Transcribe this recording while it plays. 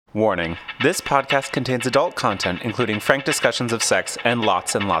Warning, this podcast contains adult content, including frank discussions of sex and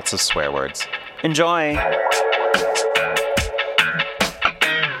lots of swear words. Enjoy!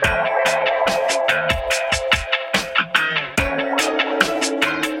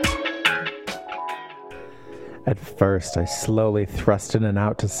 At first, I slowly thrust in and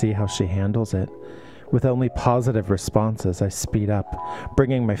out to see how she handles it. With only positive responses, I speed up,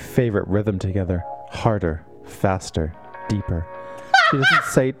 bringing my favorite rhythm together. Harder, faster, deeper.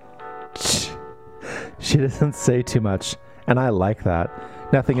 She doesn't say too much, and I like that.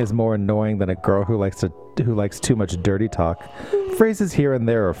 Nothing is more annoying than a girl who likes too much dirty talk. Phrases here and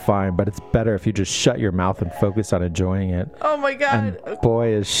there are fine, but it's better if you just shut your mouth and focus on enjoying it. Oh my god. And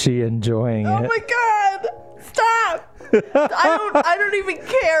boy, is she enjoying it. Oh my god. Stop. I don't even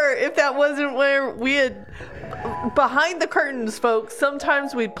care if that wasn't where we had behind the curtains, folks.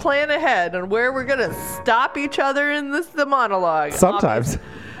 Sometimes we plan ahead on where we're gonna stop each other in the monologue. Sometimes.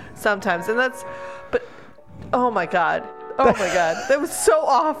 Sometimes. And but oh my god. Oh my god. That was so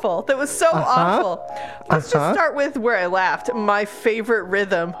awful. That was so awful. Let's just start with where I laughed. My favorite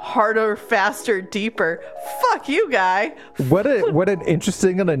rhythm, harder, faster, deeper. Fuck you, guy. What an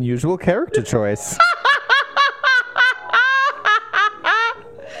interesting and unusual character choice.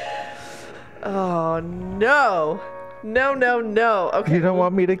 Oh, no. No. Okay. You don't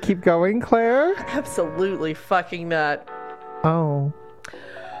want me to keep going, Claire? Absolutely fucking not. Oh.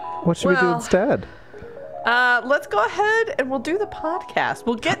 What should we do instead? Let's go ahead and we'll do the podcast.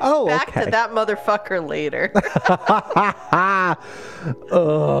 We'll get back to that motherfucker later.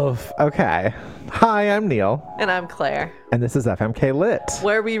 Okay. Hi, I'm Neil. And I'm Claire. And this is FMK Lit,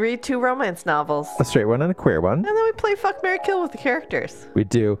 where we read 2 romance novels. A straight one and a queer one. And then we play Fuck, Marry, Kill with the characters. We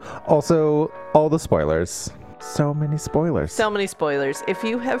do. Also, all the spoilers. So many spoilers. So many spoilers. If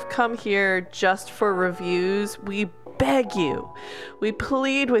you have come here just for reviews, we beg you. We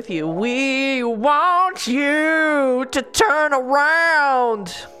plead with you. We want you to turn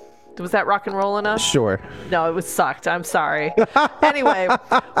around. Was that rock and roll enough? Sure. No, it was sucked. I'm sorry. Anyway,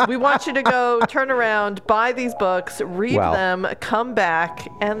 we want you to go turn around, buy these books, read them, come back,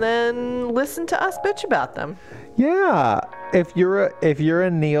 and then listen to us bitch about them. Yeah. If you're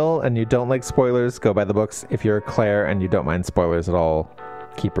a Neil and you don't like spoilers, go buy the books. If you're a Claire and you don't mind spoilers at all,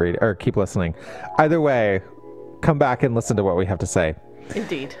 keep reading or keep listening. Either way, come back and listen to what we have to say.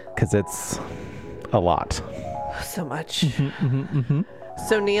 Indeed. Because it's a lot. So much.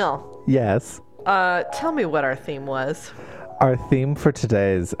 So, Neil. Yes? Tell me what our theme was. Our theme for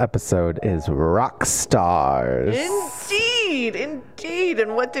today's episode is Rockstars. Indeed.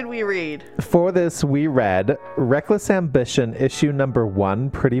 And what did we read? For this, we read Reckless Ambition, issue number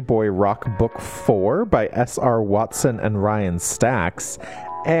 1, Pretty Boy Rock, book 4 by S.R. Watson and Ryan Stacks,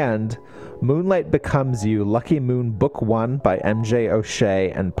 and Moonlight Becomes You, Lucky Moon, book 1 by M.J.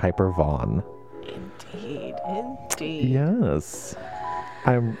 O'Shea and Piper Vaughn. Indeed. Yes.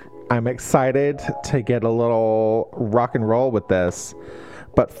 I'm excited to get a little rock and roll with this.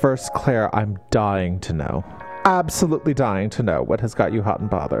 But first, Claire, I'm dying to know. Absolutely dying to know what has got you hot and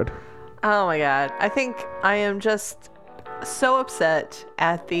bothered. Oh my god. I think I am just so upset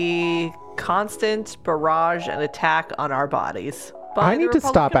at the constant barrage and attack on our bodies. I need to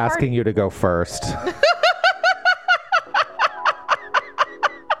stop asking you to go first.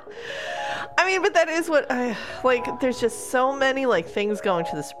 I mean, but that is what there's just so many things going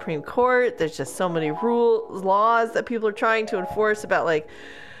to the Supreme Court. There's just so many laws that people are trying to enforce about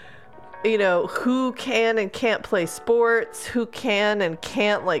who can and can't play sports, who can and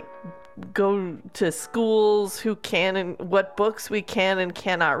can't go to schools, who can and what books we can and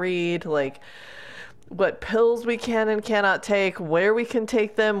cannot read, what pills we can and cannot take, where we can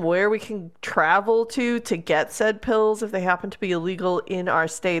take them, where we can travel to get said pills if they happen to be illegal in our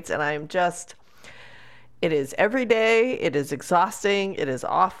states. And it is every day. It is exhausting. It is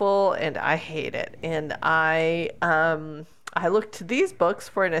awful. And I hate it. And I looked to these books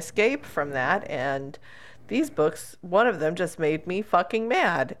for an escape from that. And these books, one of them just made me fucking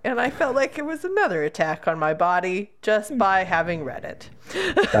mad. And I felt like it was another attack on my body just by having read it.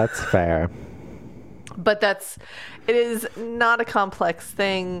 That's fair. But it is not a complex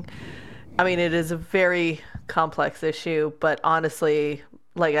thing. I mean, it is a very complex issue, but honestly,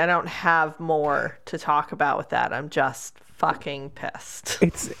 I don't have more to talk about with that. I'm just fucking pissed.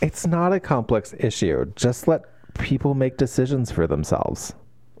 It's not a complex issue. Just let people make decisions for themselves.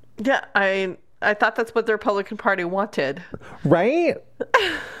 Yeah, I thought that's what the Republican Party wanted. Right?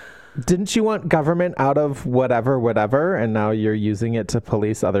 Didn't you want government out of whatever, and now you're using it to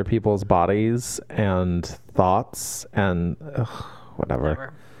police other people's bodies and thoughts and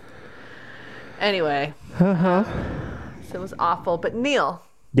whatever. Anyway. So it was awful. But Neil,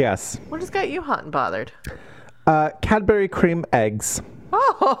 Yes. What has got you hot and bothered? Cadbury cream eggs.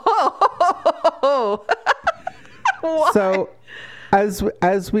 Oh. Why? So,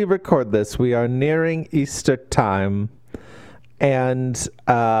 as we record this, we are nearing Easter time, and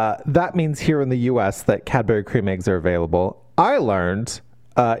that means here in the U.S. that Cadbury cream eggs are available. I learned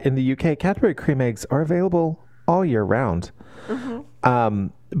in the UK, Cadbury cream eggs are available all year round.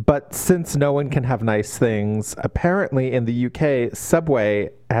 But since no one can have nice things, apparently in the UK, Subway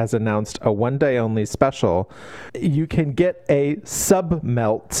has announced a one-day only special. You can get a sub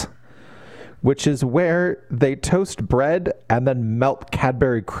melt, which is where they toast bread and then melt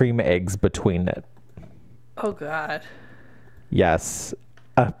Cadbury cream eggs between it. Oh, God. Yes.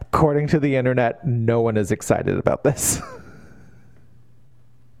 According to the internet, no one is excited about this.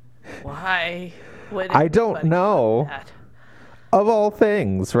 Why? Would I don't anybody know. want that? Of all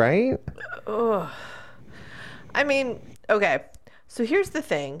things, right? I mean, okay. So here's the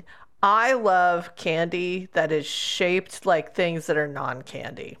thing. I love candy that is shaped like things that are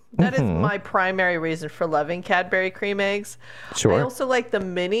non-candy. That is my primary reason for loving Cadbury cream eggs. Sure. I also like the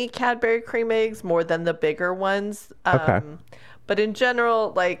mini Cadbury cream eggs more than the bigger ones. Okay. But in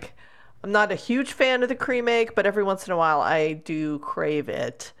general, like, I'm not a huge fan of the cream egg, but every once in a while I do crave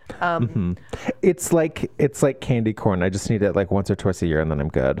it. It's like candy corn. I just need it like once or twice a year and then I'm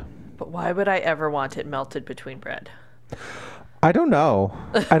good. But why would I ever want it melted between bread? I don't know.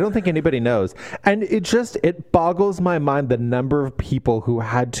 I don't think anybody knows. And it boggles my mind the number of people who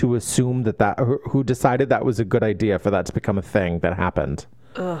had to assume who decided that was a good idea for that to become a thing that happened.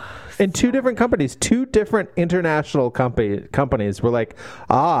 And two different companies, two different international companies were like,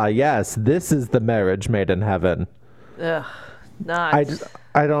 yes, this is the marriage made in heaven. Ugh, not. I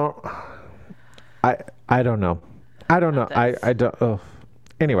don't know. I don't know. I don't. Oh.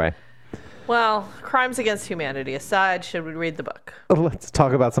 Anyway. Well, crimes against humanity aside, should we read the book? Let's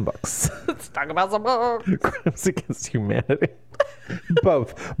talk about some books. Let's talk about some books. Crimes against humanity.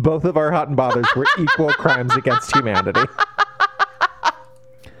 Both of our hot and bothers were equal crimes against humanity.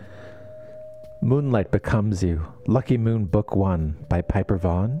 Moonlight Becomes You. Lucky Moon Book 1 by Piper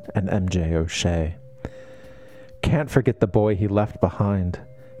Vaughn and M.J. O'Shea. Can't forget the boy he left behind.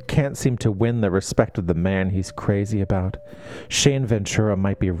 Can't seem to win the respect of the man he's crazy about. Shane Ventura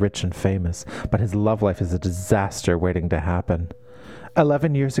might be rich and famous, but his love life is a disaster waiting to happen.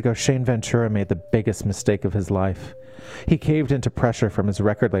 11 years ago, Shane Ventura made the biggest mistake of his life. He caved into pressure from his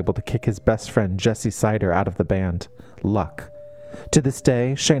record label to kick his best friend Jesse Sider out of the band. Luck. To this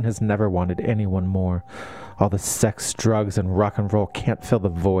day, Shane has never wanted anyone more. All the sex, drugs, and rock and roll can't fill the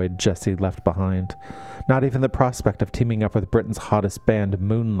void Jesse left behind. Not even the prospect of teaming up with Britain's hottest band,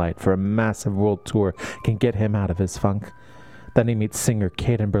 Moonlight, for a massive world tour can get him out of his funk. Then he meets singer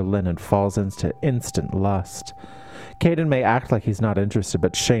Caden Berlin and falls into instant lust. Caden may act like he's not interested,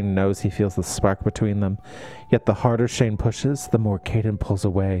 but Shane knows he feels the spark between them. Yet the harder Shane pushes, the more Caden pulls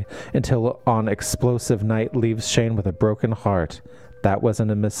away, until on explosive night leaves Shane with a broken heart. That wasn't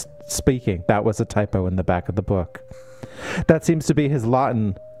a misspeaking. That was a typo in the back of the book. That seems to be his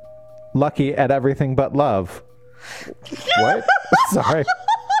Latin. Lucky at everything but love. What? Sorry.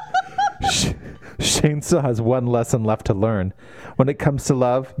 Shane still has one lesson left to learn. When it comes to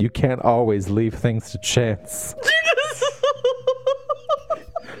love, you can't always leave things to chance.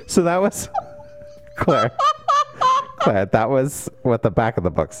 So that was Claire, that was what the back of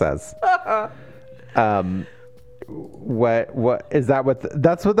the book says. What is that?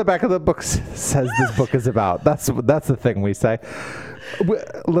 That's what the back of the book says this book is about. That's the thing we say.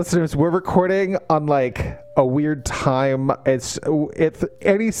 Listeners, we're recording on like a weird time. If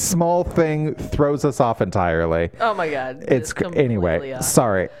any small thing throws us off entirely. Oh my God. It's anyway. Off.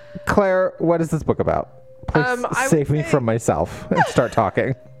 Sorry, Claire. What is this book about? Please save me from myself and start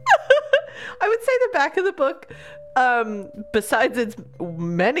talking. I would say the back of the book, besides its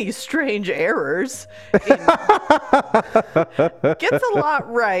many strange errors, gets a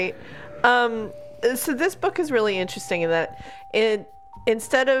lot right. So this book is really interesting in that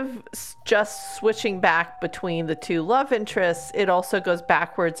instead of just switching back between the two love interests, it also goes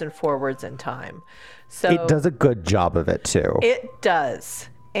backwards and forwards in time. So it does a good job of it too. It does.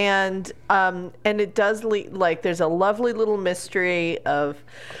 And it does like there's a lovely little mystery of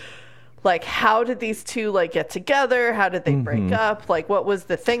like, how did these two like get together? How did they break up? Like, what was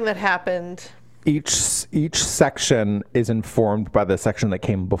the thing that happened? Each section is informed by the section that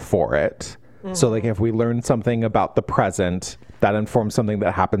came before it. So like if we learn something about the present, that informs something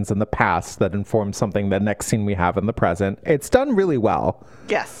that happens in the past, that informs something the next scene we have in the present. It's done really well.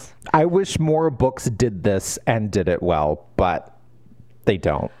 Yes. I wish more books did this and did it well, but they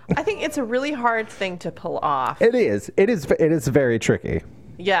don't. I think it's a really hard thing to pull off. It is very tricky.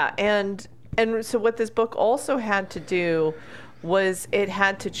 Yeah, and so what this book also had to do was it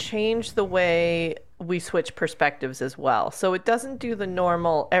had to change the way we switch perspectives as well. So it doesn't do the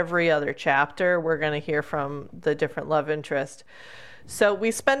normal every other chapter we're going to hear from the different love interest. So we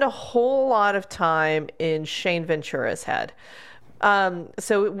spend a whole lot of time in Shane Ventura's head.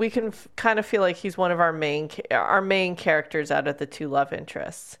 So we can kind of feel like he's one of our main characters out of the two love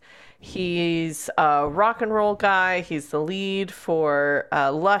interests. He's a rock and roll guy. He's the lead for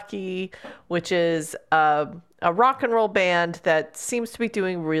Lucky, which is a rock and roll band that seems to be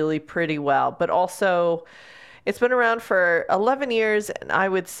doing really pretty well. But also, it's been around for 11 years, and I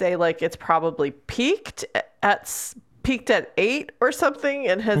would say like it's probably peaked at 8 or something,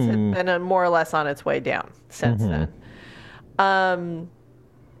 and has been more or less on its way down since then.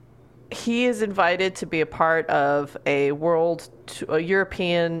 He is invited to be a part of a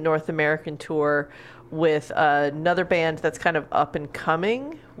European, North American tour with another band that's kind of up and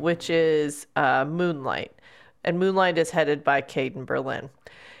coming, which is Moonlight. And Moonlight is headed by Caden Berlin.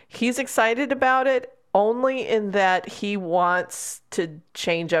 He's excited about it only in that he wants to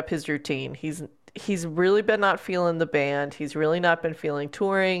change up his routine. He's really been not feeling the band. He's really not been feeling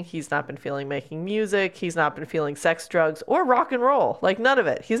touring. He's not been feeling making music. He's not been feeling sex, drugs, or rock and roll. Like, none of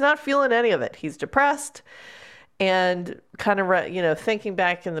it. He's not feeling any of it. He's depressed and kind of, thinking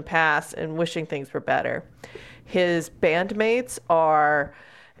back in the past and wishing things were better. His bandmates are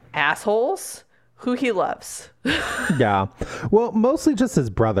assholes who he loves. Yeah. Well, mostly just his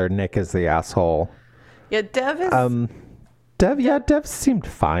brother, Nick, is the asshole. Yeah, Dev is... Dev seemed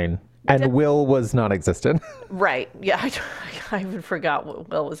fine. And Will was non-existent. Right. Yeah, I even forgot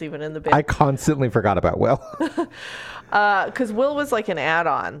Will was even in the band. I constantly forgot about Will. Because Will was like an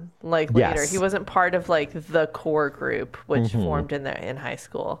add-on, like later. Yes. He wasn't part of like the core group, which formed in high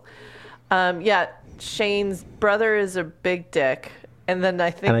school. Yeah, Shane's brother is a big dick. And then I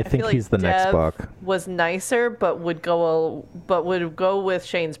think feel like he's the next Dev book. Was nicer, but would go with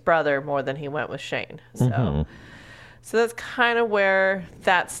Shane's brother more than he went with Shane. So. So that's kind of where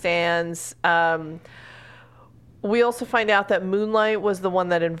that stands. We also find out that Moonlight was the one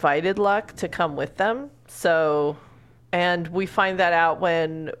that invited Luck to come with them. And we find that out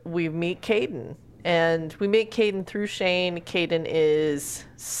when we meet Caden. And we meet Caden through Shane. Caden is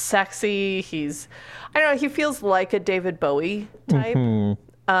sexy. He feels like a David Bowie type.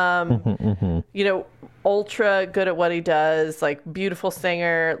 Ultra good at what he does, like beautiful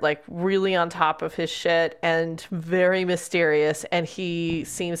singer, like really on top of his shit, and very mysterious. And he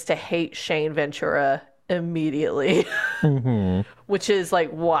seems to hate Shane Ventura immediately, which is like,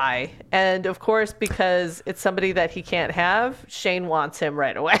 why? And of course, because it's somebody that he can't have, Shane wants him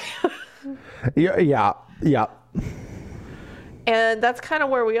right away. Yeah. And that's kind of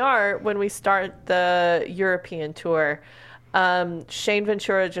where we are when we start the European tour. Shane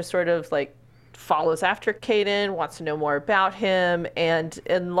Ventura just sort of like follows after Caden, wants to know more about him, and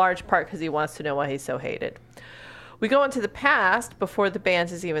in large part because he wants to know why he's so hated. We go into the past before the band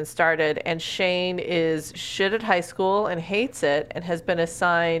has even started, and Shane is shit at high school and hates it, and has been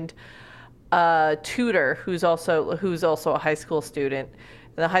assigned a tutor who's also a high school student.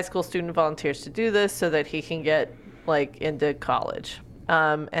 And the high school student volunteers to do this so that he can get like into college.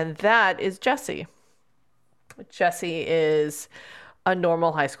 And that is Jesse. Jesse is a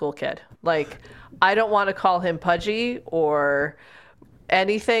normal high school kid. Like, I don't want to call him pudgy or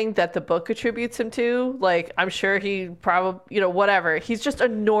anything that the book attributes him to. Like, I'm sure he probably, whatever. He's just a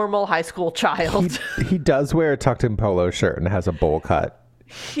normal high school child. He does wear a tucked in polo shirt and has a bowl cut.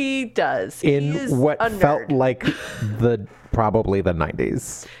 He does. In what felt like probably the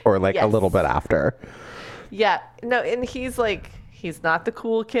 90s or like a little bit after. Yeah. No, and he's not the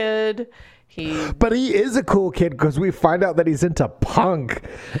cool kid. But he is a cool kid because we find out that he's into punk,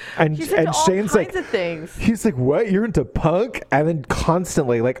 and Shane's like, of things. He's like, "What? You're into punk?" And then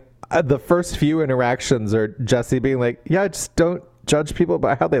constantly, like, the first few interactions are Jesse being like, "Yeah, just don't judge people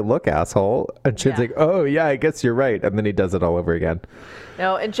by how they look, asshole." And Shane's like, "Oh yeah, I guess you're right." And then he does it all over again.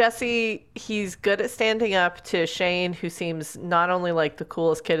 No, and Jesse, he's good at standing up to Shane, who seems not only like the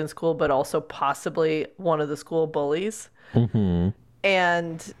coolest kid in school, but also possibly one of the school bullies.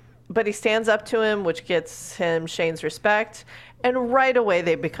 But he stands up to him, which gets him Shane's respect. And right away,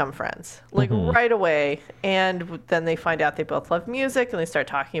 they become friends. Like, right away. And then they find out they both love music, and they start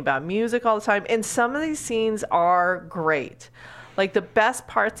talking about music all the time. And some of these scenes are great. Like, the best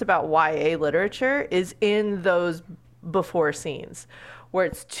parts about YA literature is in those before scenes, where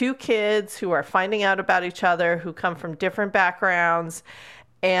it's two kids who are finding out about each other, who come from different backgrounds,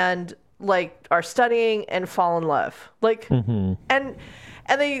 and, like, are studying and fall in love. Like, and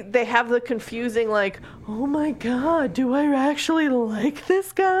And they have the confusing, like, oh my God, do I actually like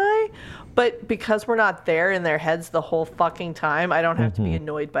this guy? But because we're not there in their heads the whole fucking time, I don't have to be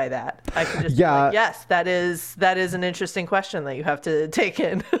annoyed by that. I can just be like, yes, that is an interesting question that you have to take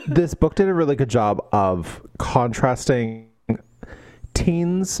in. This book did a really good job of contrasting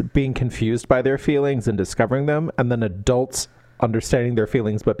teens being confused by their feelings and discovering them, and then adults understanding their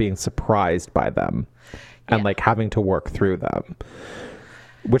feelings but being surprised by them and like having to work through them,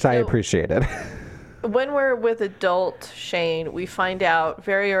 which I appreciated. When we're with adult Shane, we find out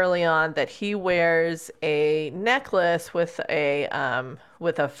very early on that he wears a necklace with a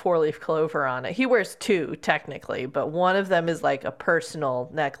 4-leaf clover on it. He wears two technically, but one of them is like a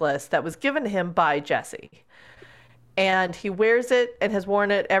personal necklace that was given to him by Jesse. And he wears it and has worn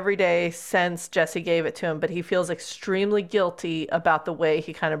it every day since Jesse gave it to him, but he feels extremely guilty about the way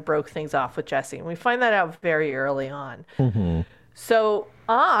he kind of broke things off with Jesse. And we find that out very early on. Mm-hmm. So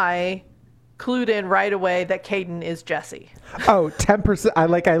I clued in right away that Caden is Jesse. Oh, 10%. I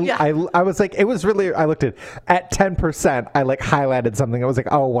was like, it was really, I looked at 10%. I like highlighted something. I was like,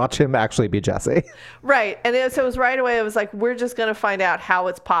 oh, watch him actually be Jesse. Right. And it was right away. I was like, we're just going to find out how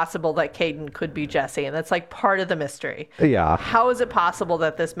it's possible that Caden could be Jesse. And that's like part of the mystery. Yeah. How is it possible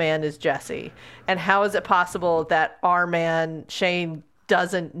that this man is Jesse? And how is it possible that our man Shane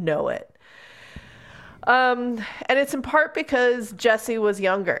doesn't know it? And it's in part because Jesse was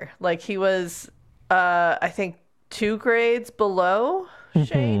younger. Like he was, I think 2 grades below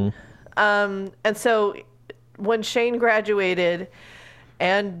Shane. And so when Shane graduated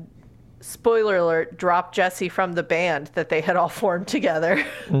and spoiler alert, dropped Jesse from the band that they had all formed together,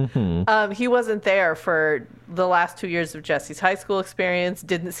 he wasn't there for the last 2 years of Jesse's high school experience,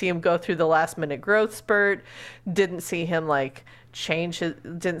 didn't see him go through the last minute growth spurt, didn't see him like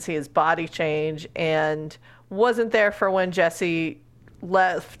didn't see his body change, and wasn't there for when Jesse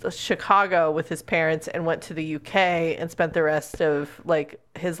left Chicago with his parents and went to the UK and spent the rest of like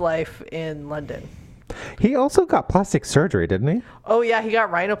his life in London. He also got plastic surgery, didn't he? Oh yeah, he got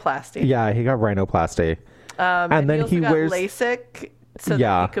rhinoplasty. Yeah, he got rhinoplasty. And then he wears LASIK so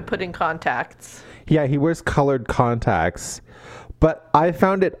that he could put in contacts. Yeah, he wears colored contacts. But I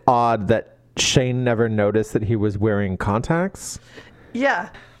found it odd that Shane never noticed that he was wearing contacts. Yeah.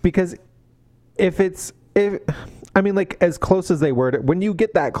 Because I mean, like, as close as they were, when you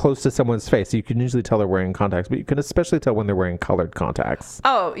get that close to someone's face, you can usually tell they're wearing contacts, but you can especially tell when they're wearing colored contacts.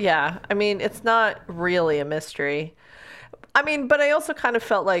 Oh, yeah. I mean, it's not really a mystery. I mean, but I also kind of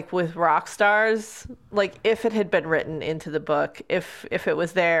felt like with Rockstars, like, if it had been written into the book, if it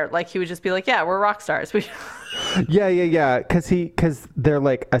was there, like, he would just be like, yeah, we're Rockstars. Yeah. Because they're,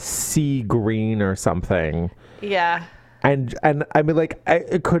 like, a sea green or something. Yeah. And I mean, like,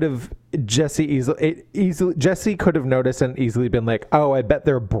 it could have Jesse could have noticed and easily been like, oh, I bet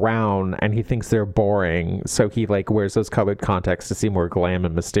they're brown, and he thinks they're boring, so he like wears those colored contacts to seem more glam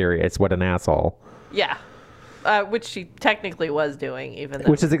and mysterious. What an asshole! Yeah, which she technically was doing, even though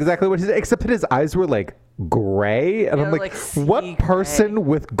which is exactly what he did, except that his eyes were like gray, and I'm like what person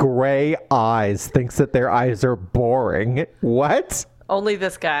with gray eyes thinks that their eyes are boring? What? Only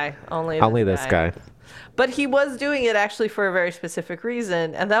this guy. Only this guy. But he was doing it actually for a very specific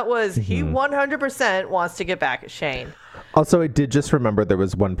reason, and that was he 100% wants to get back at Shane. Also, I did just remember there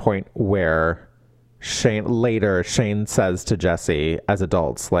was one point where Shane says to Jesse, as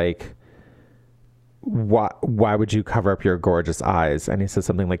adults, like, why would you cover up your gorgeous eyes? And he says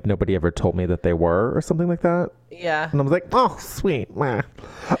something like, nobody ever told me that they were, or something like that. Yeah. And I was like, oh, sweet.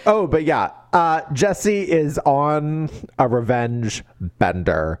 Oh, but yeah, Jesse is on a revenge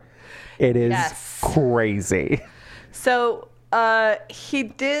bender. It is crazy. So he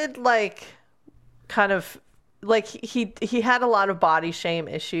did like kind of like he had a lot of body shame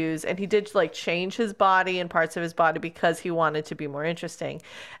issues, and he did like change his body and parts of his body because he wanted to be more interesting.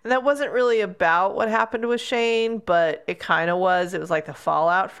 And that wasn't really about what happened with Shane, but it kind of was. It was like the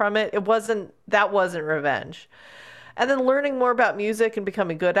fallout from it. That wasn't revenge. And then learning more about music and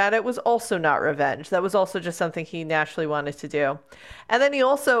becoming good at it was also not revenge. That was also just something he naturally wanted to do. And then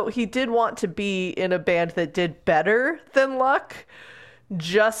he did want to be in a band that did better than Luck,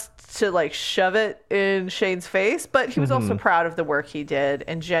 just to like shove it in Shane's face. But he was also proud of the work he did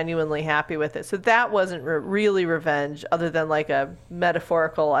and genuinely happy with it. So that wasn't really revenge, other than like a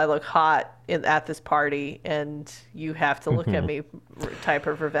metaphorical, I look hot at this party and you have to look at me type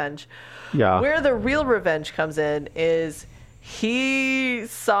of revenge. Yeah. Where the real revenge comes in is he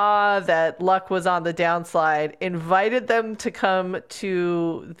saw that Luck was on the downslide, invited them to come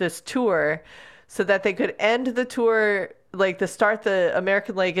to this tour so that they could end the tour, like start the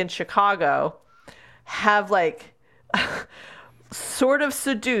American leg in Chicago, have like sort of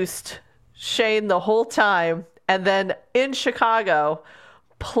seduced Shane the whole time, and then in Chicago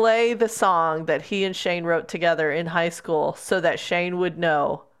play the song that he and Shane wrote together in high school so that Shane would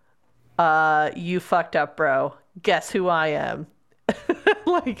know, you fucked up, bro. Guess who I am?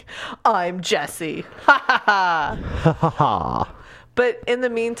 Like, I'm Jesse. Ha ha ha. Ha ha ha. But in the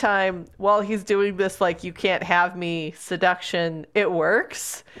meantime, while he's doing this, like, you can't have me seduction, it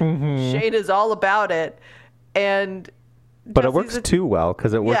works. Shane is all about it. And But it works too well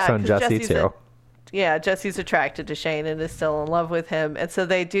because it works on 'cause Jesse too. Jesse's attracted to Shane and is still in love with him. And so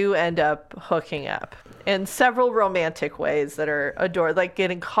they do end up hooking up in several romantic ways that are adored, like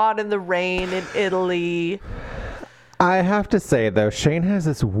getting caught in the rain in Italy. I have to say, though, Shane has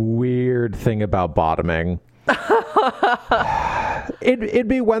this weird thing about bottoming. It'd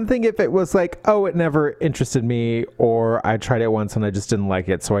be one thing if it was like, oh, it never interested me, or I tried it once and I just didn't like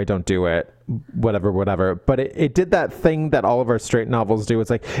it, so I don't do it, whatever. But it did that thing that all of our straight novels do.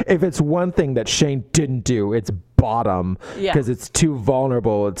 It's like, if it's one thing that Shane didn't do, it's bottom, because it's too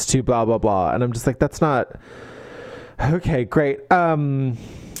vulnerable, it's too blah, blah, blah. And I'm just like, that's not... Okay, great.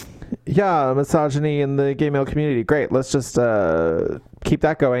 Yeah, misogyny in the gay male community. Great. Let's just keep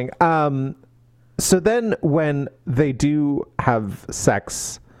that going. So then when they do have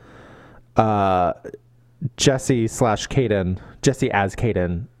sex, Jesse as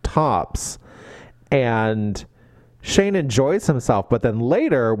Caden tops, and Shane enjoys himself, but then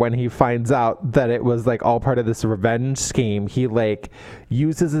later when he finds out that it was like all part of this revenge scheme, he like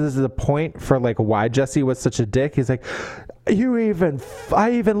uses it as a point for like why Jesse was such a dick. He's like,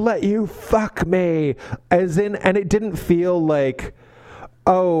 I even let you fuck me, as in, and it didn't feel like,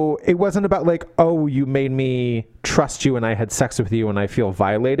 oh, it wasn't about like, oh, you made me trust you and I had sex with you and I feel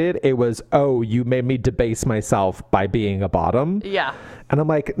violated. It was, oh, you made me debase myself by being a bottom. Yeah. And I'm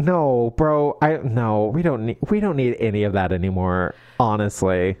like, no, bro, we don't need any of that anymore,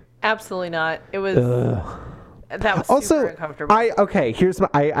 honestly. Absolutely not. It was that was also super uncomfortable.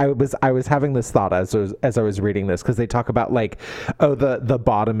 I was having this thought as I was reading this, because they talk about like, oh, the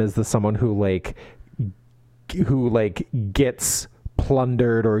bottom is the someone who gets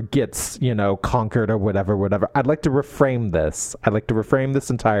plundered or gets, conquered or whatever. I'd like to reframe this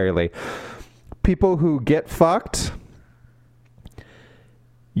entirely. People who get fucked,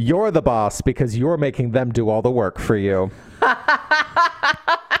 you're the boss because you're making them do all the work for you.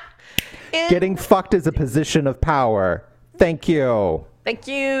 Getting fucked is a position of power. Thank you. Thank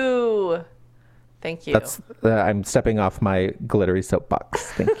you. That's I'm stepping off my glittery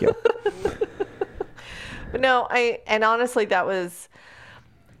soapbox. Thank you. But no, and honestly, that was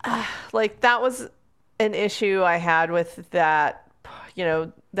that was an issue I had with that,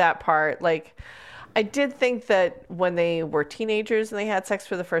 that part. Like, I did think that when they were teenagers and they had sex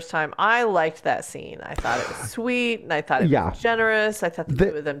for the first time, I liked that scene. I thought it was sweet, and I thought it was generous. I thought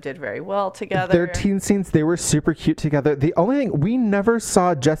the two of them did very well together. Their teen scenes, they were super cute together. The only thing, we never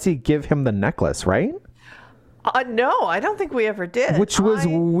saw Jesse give him the necklace, right? No, I don't think we ever did. Which was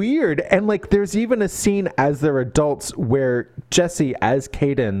weird. And like, there's even a scene as they're adults where Jesse as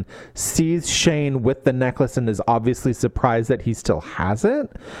Caden sees Shane with the necklace and is obviously surprised that he still has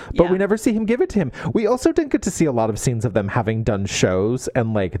it, but we never see him give it to him. We also didn't get to see a lot of scenes of them having done shows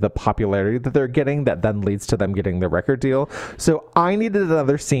and like the popularity that they're getting that then leads to them getting the record deal. So I needed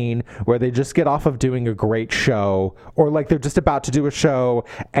another scene where they just get off of doing a great show, or like they're just about to do a show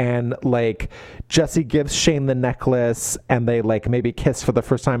and like Jesse gives Shane the necklace and they like maybe kiss for the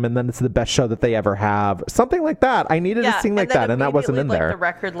first time, and then it's the best show that they ever have. Something like that. I needed a scene like that, and that wasn't in there. The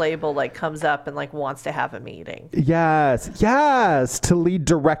record label like comes up and like wants to have a meeting. Yes, to lead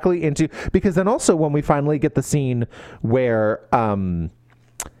directly into, because then also when we finally get the scene where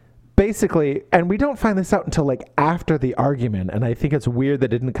basically, and we don't find this out until like after the argument, and I think it's weird that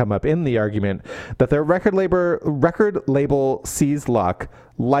it didn't come up in the argument, that their record label sees Luck,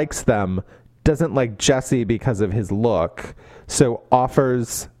 likes them, doesn't like Jesse because of his look, so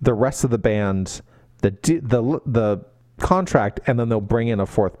offers the rest of the band the contract, and then they'll bring in a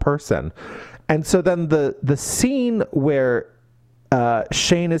fourth person. And so then the scene where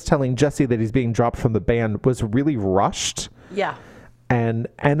Shane is telling Jesse that he's being dropped from the band was really rushed. Yeah. And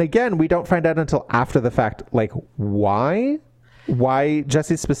again, we don't find out until after the fact, like why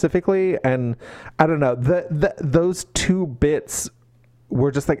Jesse specifically. And I don't know, those two bits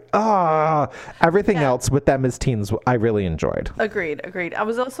were just like, everything else with them as teens, I really enjoyed. Agreed. I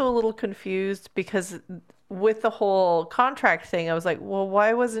was also a little confused because with the whole contract thing, I was like, well,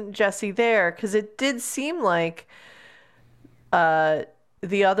 why wasn't Jesse there? Because it did seem like the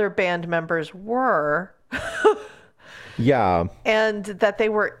other band members were. Yeah. And that they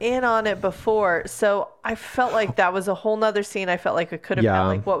were in on it before. So I felt like that was a whole nother scene. I felt like it could have been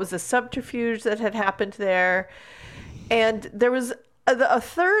like, what was the subterfuge that had happened there? And there was a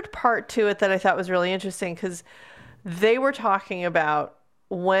third part to it that I thought was really interesting, because they were talking about,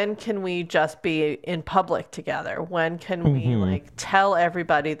 when can we just be in public together? When can we like tell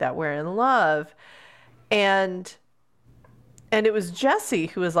everybody that we're in love? And it was Jesse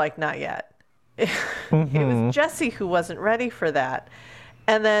who was like, not yet. It was Jesse who wasn't ready for that.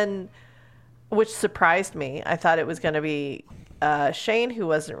 And then, which surprised me. I thought it was going to be Shane who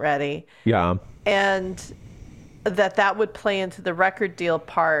wasn't ready. Yeah. And that would play into the record deal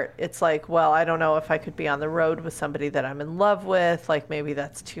part. It's like, well, I don't know if I could be on the road with somebody that I'm in love with. Like, maybe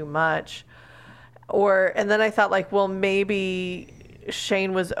that's too much. And then I thought, like, well, maybe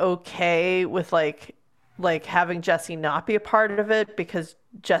Shane was okay with like having Jesse not be a part of it, because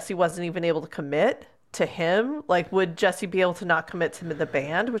Jesse wasn't even able to commit to him. Like, would Jesse be able to not commit to the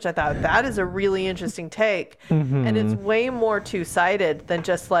band? Which I thought, that is a really interesting take. And it's way more two-sided than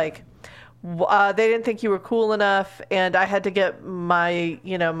just like, they didn't think you were cool enough, and I had to get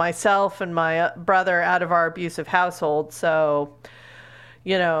myself and my brother out of our abusive household. So,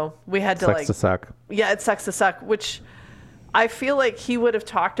 we had to sucks to suck. Yeah, it sucks to suck, which I feel like he would have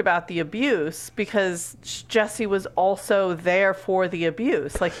talked about the abuse, because Jesse was also there for the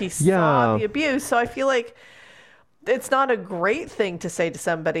abuse. Like, he saw the abuse. So I feel like it's not a great thing to say to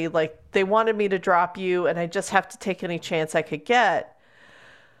somebody, like, they wanted me to drop you and I just have to take any chance I could get.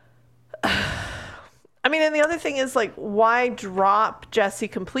 I mean, and the other thing is, like, why drop Jesse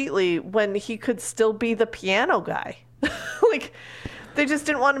completely when he could still be the piano guy? Like, they just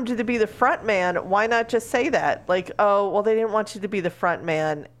didn't want him to be the front man. Why not just say that? Like, oh, well, they didn't want you to be the front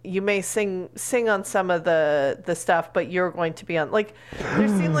man. You may sing on some of the stuff, but you're going to be on. Like, there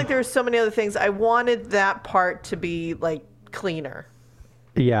seemed like there were so many other things. I wanted that part to be, like, cleaner.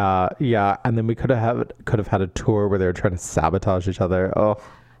 Yeah, and then we could have had a tour where they were trying to sabotage each other. Oh.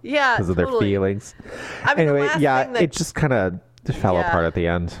 Yeah, because of their feelings. I mean, anyway, it just kind of fell apart at the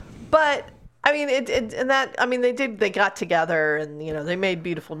end. But I mean, they got together, and they made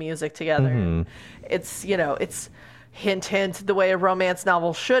beautiful music together. It's it's hint the way a romance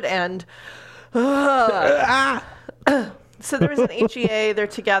novel should end. So there was an HEA, they're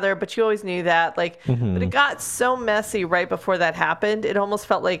together, but you always knew that. Like, but it got so messy right before that happened. It almost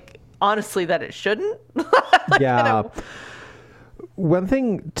felt like, honestly, that it shouldn't. Yeah. One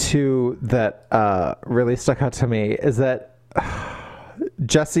thing, too, that really stuck out to me is that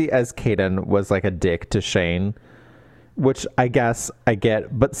Jesse as Caden was like a dick to Shane, which I guess I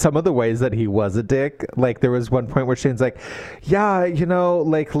get. But some of the ways that he was a dick, like there was one point where Shane's like, yeah,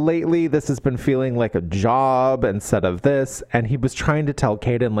 like lately this has been feeling like a job instead of this. And he was trying to tell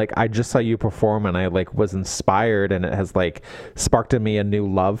Caden, like, I just saw you perform and I like was inspired and it has like sparked in me a new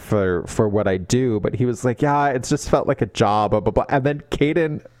love for what I do. But he was like, yeah, it's just felt like a job, blah, blah, blah. And then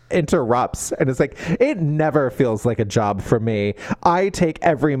Caden interrupts and it's like, it never feels like a job for me. I take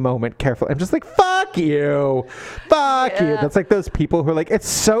every moment carefully. I'm just like, fuck you. That's like those people who are like, it's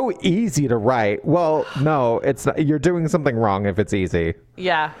so easy to write. Well, no, it's not. You're doing something wrong if it's easy.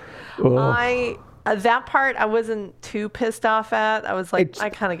 Yeah. That part I wasn't too pissed off at. I was like, I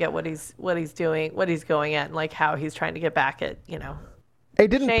kind of get what he's doing, what he's going at, and like how he's trying to get back at It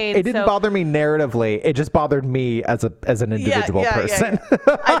didn't bother me narratively. It just bothered me as an individual person.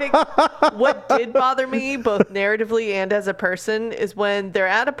 Yeah. I think what did bother me, both narratively and as a person, is when they're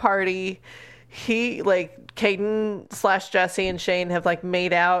at a party, he, like, Caden / Jesse and Shane have like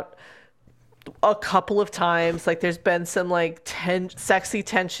made out a couple of times. Like, there's been some like sexy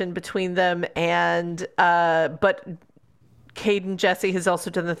tension between them, and but Caden Jesse has also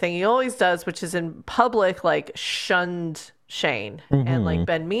done the thing he always does, which is in public, like, shunned Shane and like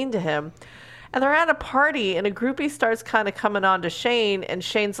been mean to him. And they're at a party and a groupie starts kind of coming on to Shane, and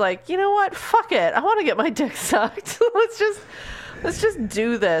Shane's like, you know what, fuck it, I want to get my dick sucked. let's just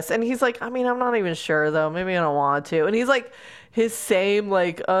do this. And he's like, I mean, I'm not even sure though, maybe I don't want to. And he's like his same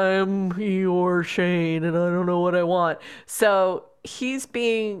like, I'm your Shane and I don't know what I want. So he's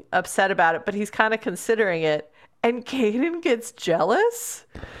being upset about it, but he's kind of considering it, and Caden gets jealous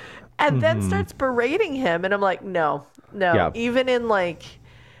and then starts berating him, and I'm like, no, even in like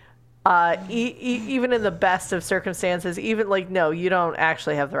even in the best of circumstances, even like, no, you don't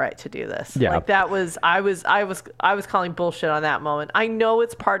actually have the right to do this. Like, that was I was calling bullshit on that moment. I know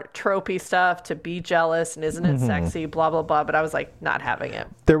it's part of tropey stuff to be jealous and isn't it sexy, blah blah blah, but I was like, not having it.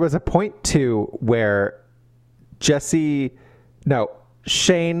 There was a point too where Shane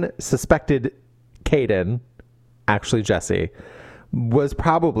suspected Caden, actually Jesse, was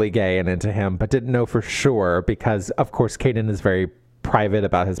probably gay and into him, but didn't know for sure because, of course, Caden is very private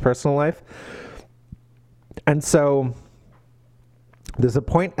about his personal life. And so there's a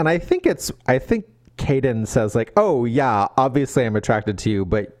point, and I think Caden says, like, oh, yeah, obviously I'm attracted to you,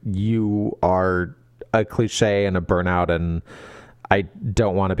 but you are a cliche and a burnout, and I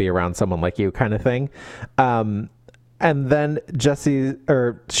don't want to be around someone like you, kind of thing. And then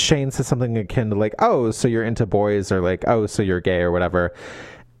Shane says something akin to like, oh, so you're into boys, or like, oh, so you're gay or whatever.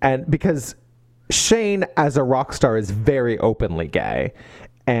 And because Shane as a rock star is very openly gay.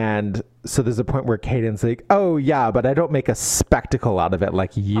 And so there's a point where Caden's like, oh yeah, but I don't make a spectacle out of it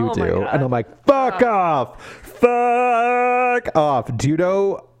like you do. And I'm like, fuck off. Do you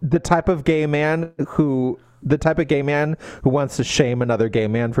know the type of gay man who wants to shame another gay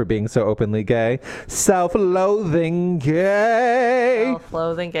man for being so openly gay? Self-loathing gay.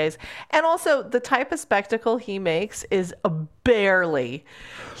 Self-loathing gays. And also the type of spectacle he makes is barely.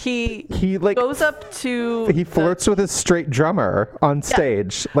 He like goes up to... He flirts with his straight drummer on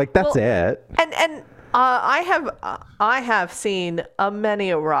stage. Yeah. Like, that's it. And I have seen many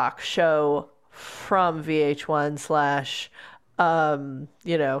a rock show from VH1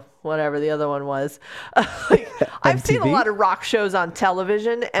 / whatever the other one was. I've seen a lot of rock shows on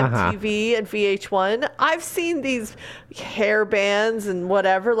television, MTV and VH1. I've seen these hair bands and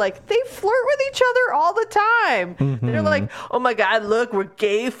whatever. Like, they flirt with each other all the time. Mm-hmm. They're like, oh my God, look, we're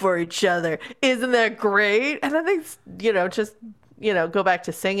gay for each other. Isn't that great? And then they, just go back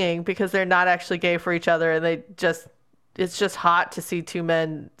to singing because they're not actually gay for each other. And it's just hot to see two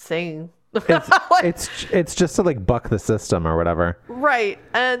men sing. It's just to like buck the system or whatever, right?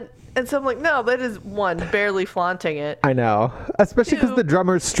 And so I'm like, no, that is one, barely flaunting it. I know, especially because the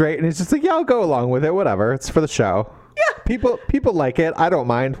drummer's straight and he's just like, yeah, I'll go along with it, whatever, it's for the show. Yeah, people like it, I don't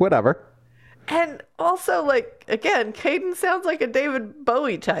mind, whatever. And also, like, again, Caden sounds like a David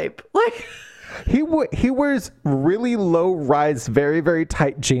Bowie type. Like, he wears really low-rise, very, very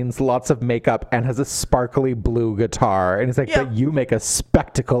tight jeans, lots of makeup, and has a sparkly blue guitar. And he's like, but you make a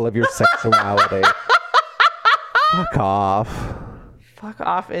spectacle of your sexuality. Fuck off. Fuck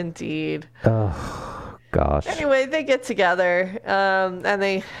off, indeed. Oh, gosh. Anyway, they get together, and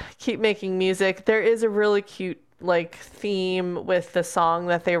they keep making music. There is a really cute theme with the song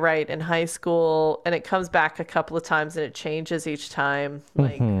that they write in high school, and it comes back a couple of times and it changes each time,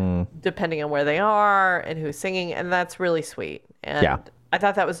 depending on where they are and who's singing, and that's really sweet. And I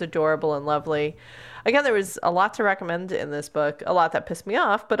thought that was adorable and lovely. Again, there was a lot to recommend in this book, a lot that pissed me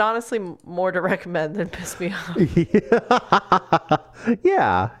off, but honestly more to recommend than pissed me off.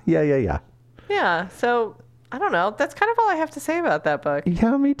 Yeah, so I don't know, that's kind of all I have to say about that book.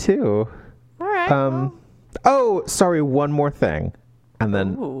 Yeah, me too. All right. Oh, sorry, one more thing. And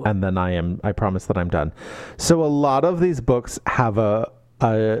then I promise that I'm done. So a lot of these books have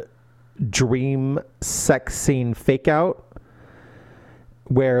a dream sex scene fake out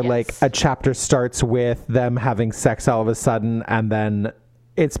where like a chapter starts with them having sex all of a sudden, and then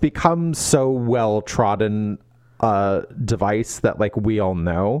it's become so well trodden device that like we all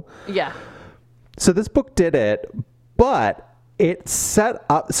know. Yeah. So this book did it, but it set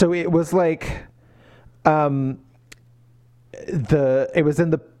up, so it was like it was in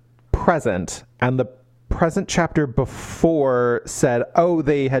the present, and the present chapter before said, oh,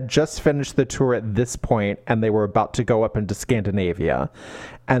 they had just finished the tour at this point and they were about to go up into Scandinavia.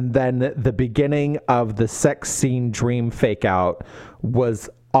 And then the beginning of the sex scene dream fake out was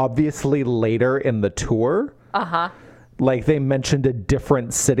obviously later in the tour. Like they mentioned a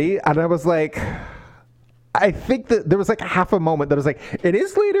different city, and I was like, I think that there was like half a moment that was like, it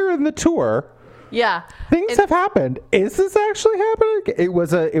is later in the tour. Yeah. Things have happened. Is this actually happening? It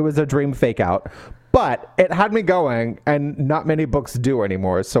was a dream fake out. But it had me going, and not many books do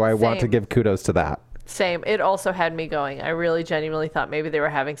anymore, so I want to give kudos to that. Same. It also had me going. I really genuinely thought maybe they were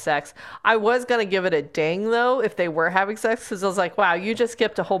having sex. I was going to give it a ding, though, if they were having sex, because I was like, wow, you just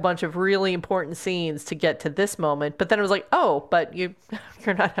skipped a whole bunch of really important scenes to get to this moment. But then it was like, oh, but you're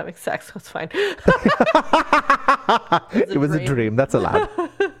not having sex, so it's fine. It was a dream. That's allowed.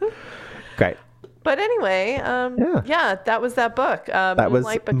 Great. But anyway, that was that book. That was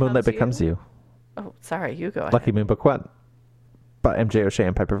Moonlight Becomes You. Oh, sorry, you go ahead. Lucky Moon Book 1 by MJ O'Shea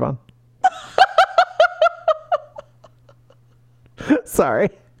and Piper Vaughn. Sorry.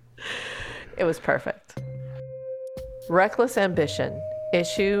 It was perfect. Reckless Ambition,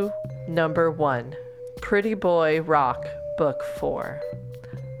 issue number 1. Pretty Boy Rock, book 4.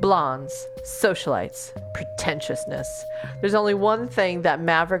 Blondes, socialites, pretentiousness. There's only one thing that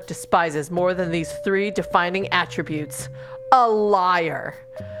Maverick despises more than these 3 defining attributes: a liar.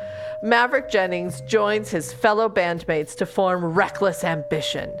 Maverick Jennings joins his fellow bandmates to form Reckless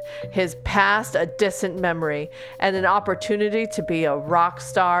Ambition, his past a distant memory, and an opportunity to be a rock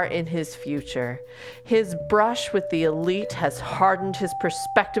star in his future. His brush with the elite has hardened his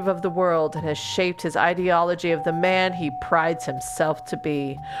perspective of the world and has shaped his ideology of the man he prides himself to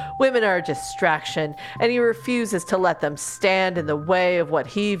be. Women are a distraction, and he refuses to let them stand in the way of what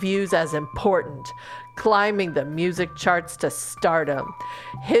he views as important, climbing the music charts to stardom.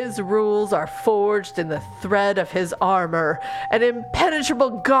 His rules are forged in the thread of his armor, an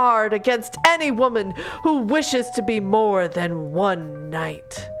impenetrable guard against any woman who wishes to be more than one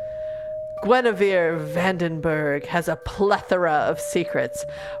knight. Guinevere Vandenberg has a plethora of secrets,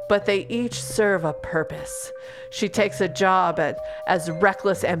 but they each serve a purpose. She takes a job as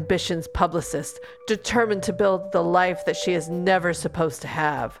Reckless Ambition's publicist, determined to build the life that she is never supposed to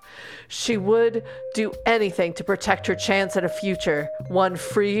have. She would do anything to protect her chance at a future, one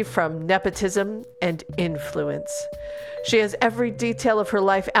free from nepotism and influence. She has every detail of her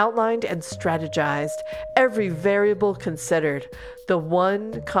life outlined and strategized, every variable considered. The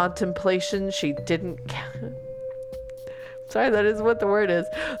one contemplation she didn't Sorry, that is what the word is.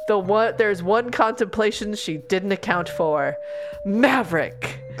 There's one contemplation she didn't account for.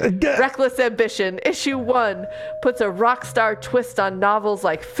 Maverick. Reckless Ambition, issue 1, puts a rock star twist on novels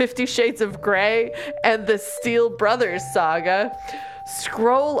like 50 Shades of Grey and the Steel Brothers saga.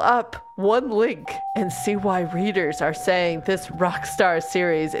 Scroll up one link and see why readers are saying this Rockstar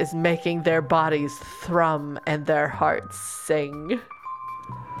series is making their bodies thrum and their hearts sing.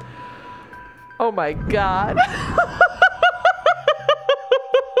 Oh my God.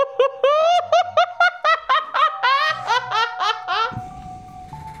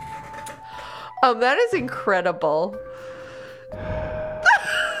 That is incredible.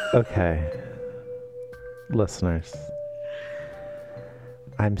 Okay. Listeners,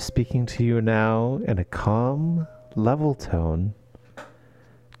 I'm speaking to you now in a calm, level tone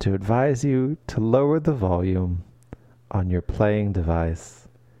to advise you to lower the volume on your playing device,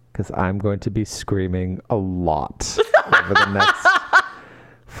 because I'm going to be screaming a lot over the next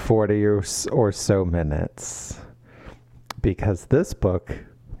 40 or so minutes, because this book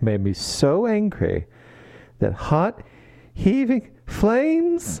made me so angry that hot, heaving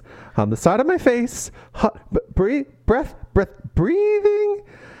flames on the side of my face, hot breath breathing.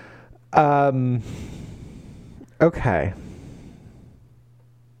 Okay,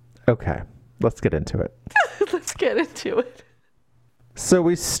 let's get into it. Let's get into it. So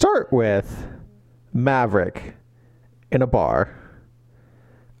we start with Maverick in a bar.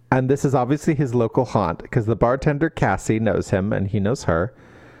 And this is obviously his local haunt, because the bartender Cassie knows him and he knows her.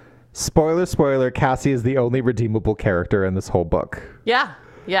 Spoiler, Cassie is the only redeemable character in this whole book. Yeah.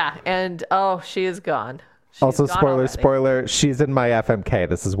 And she is gone. She's also, gone spoiler, she's in my FMK.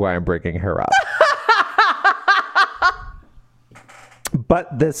 This is why I'm bringing her up.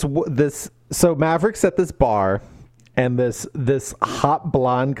 But so Maverick's at this bar, and this hot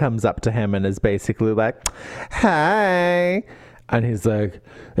blonde comes up to him and is basically like, "Hey." And he's like,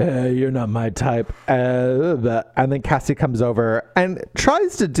 "You're not my type." And then Cassie comes over and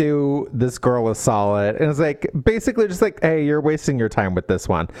tries to do this girl a solid. And it's like, basically just like, "Hey, you're wasting your time with this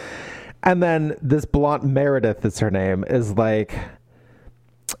one." And then this blonde, Meredith is her name, is like,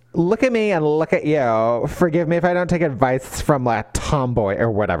 "Look at me and look at you. Forgive me if I don't take advice from a tomboy,"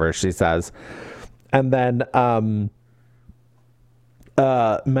 or whatever she says. And then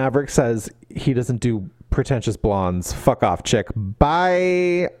Maverick says he doesn't do pretentious blondes. "Fuck off, chick.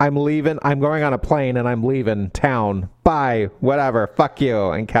 Bye. I'm leaving. I'm going on a plane and I'm leaving town. Bye. Whatever. Fuck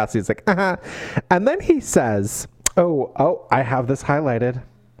you." And Cassie's like, "Uh-huh." And then he says, oh, I have this highlighted.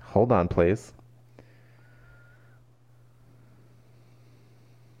 Hold on, please.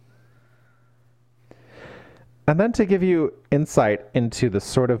 And then to give you insight into the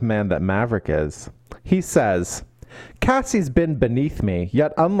sort of man that Maverick is, he says, "Cassie's been beneath me,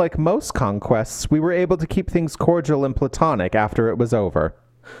 yet unlike most conquests, we were able to keep things cordial and platonic after it was over."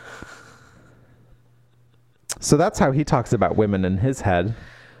 So that's how he talks about women in his head.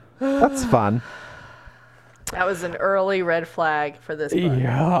 That's fun. That was an early red flag for this book.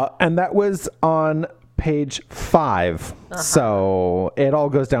 Yeah, and that was on page 5. Uh-huh. So it all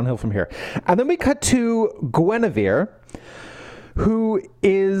goes downhill from here. And then we cut to Guinevere, who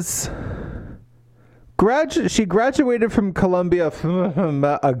is... She graduated from Columbia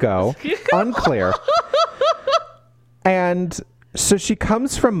ago. Unclear. And so she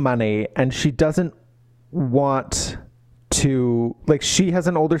comes from money, and she doesn't want to, like, she has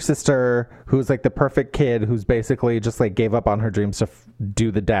an older sister who's like the perfect kid who's basically just like gave up on her dreams to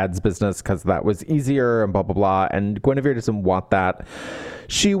do the dad's business because that was easier and blah blah blah, and Guinevere doesn't want that.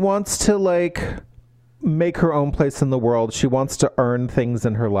 She wants to like make her own place in the world. She wants to earn things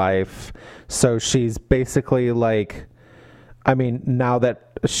in her life, so she's basically like, I mean, now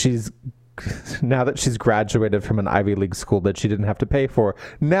that she's graduated from an Ivy League school that she didn't have to pay for,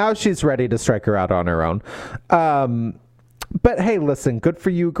 now she's ready to strike her out on her own. But hey, listen, good for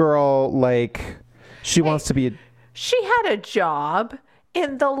you, girl. Like, she wants to be... She had a job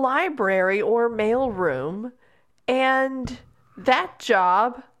in the library or mailroom, and that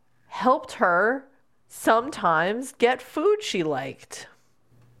job helped her sometimes get food she liked.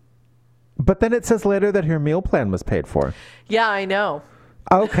 But then it says later that her meal plan was paid for. Yeah, I know.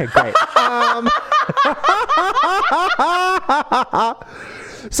 Okay, great.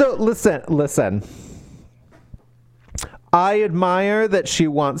 So listen. I admire that she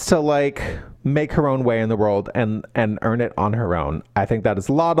wants to like make her own way in the world and earn it on her own. I think that is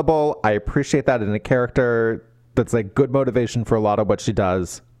laudable. I appreciate that in a character. That's like good motivation for a lot of what she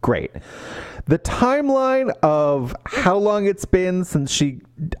does. Great. The timeline of how long it's been since she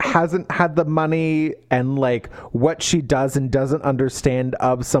hasn't had the money and like what she does and doesn't understand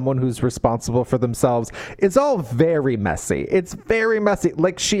of someone who's responsible for themselves is all very messy. It's very messy.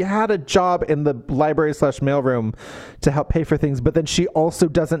 Like, she had a job in the library / mailroom to help pay for things, but then she also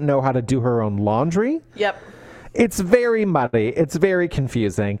doesn't know how to do her own laundry. Yep. It's very muddy. It's very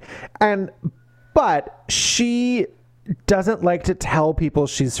confusing. But she doesn't like to tell people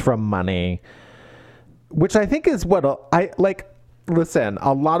she's from money, which I think is what I like. Listen,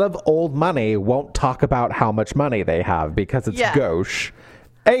 a lot of old money won't talk about how much money they have because it's gauche.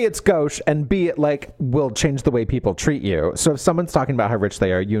 A, it's gauche, and B, it like will change the way people treat you. So if someone's talking about how rich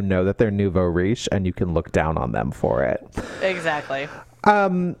they are, you know that they're nouveau riche and you can look down on them for it. Exactly.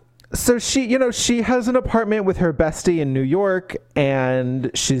 So she has an apartment with her bestie in New York,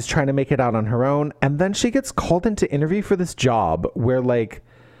 and she's trying to make it out on her own. And then she gets called in to interview for this job where, like,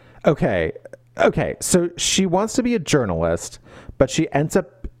 okay, so she wants to be a journalist, but she ends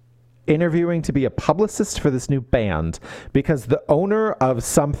up interviewing to be a publicist for this new band because the owner of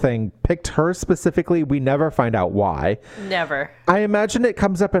something picked her specifically. We never find out why. Never. I imagine it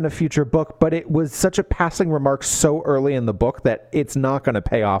comes up in a future book, but it was such a passing remark so early in the book that it's not going to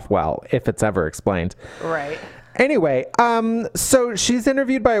pay off well if it's ever explained. Right. Anyway, so she's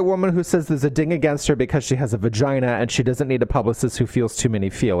interviewed by a woman who says there's a ding against her because she has a vagina and she doesn't need a publicist who feels too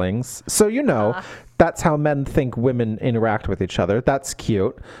many feelings. So, that's how men think women interact with each other. That's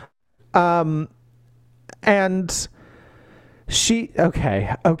cute. And she,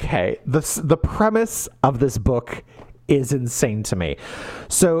 okay. The premise of this book is insane to me.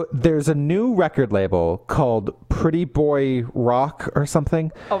 So there's a new record label called Pretty Boy Rock or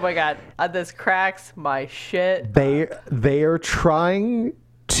something. Oh my God. This cracks my shit. They are trying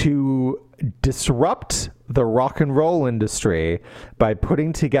to disrupt the rock and roll industry by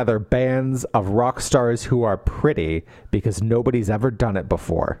putting together bands of rock stars who are pretty because nobody's ever done it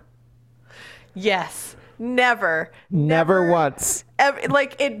before. Yes. Never once.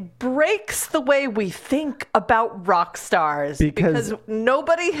 It breaks the way we think about rock stars because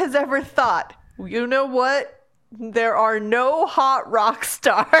nobody has ever thought, you know what? There are no hot rock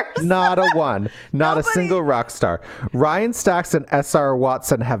stars. Not a one. Not a single rock star. Ryan Stacks and S.R.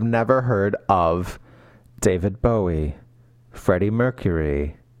 Watson have never heard of David Bowie, Freddie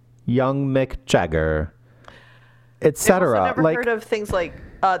Mercury, young Mick Jagger, etc. They've also never heard of things like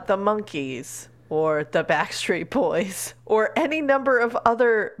the Monkees or the Backstreet Boys or any number of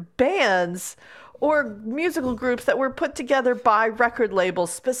other bands or musical groups that were put together by record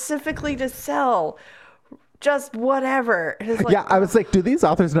labels specifically to sell just whatever. I was like, do these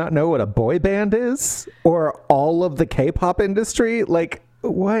authors not know what a boy band is? Or all of the K-pop industry? Like,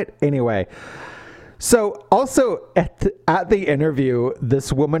 what? Anyway. So also at the interview,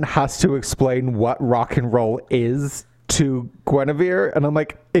 this woman has to explain what rock and roll is to Guinevere. And I'm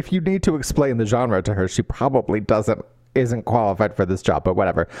like, if you need to explain the genre to her, she probably isn't qualified for this job, but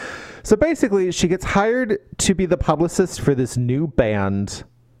whatever. So basically, she gets hired to be the publicist for this new band,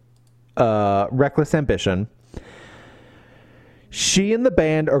 Reckless Ambition. She and the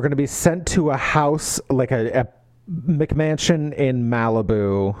band are going to be sent to a house, like a McMansion in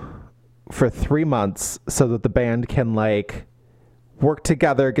Malibu, for 3 months so that the band can like work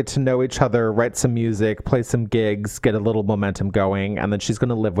together, get to know each other, write some music, play some gigs, get a little momentum going, and then she's going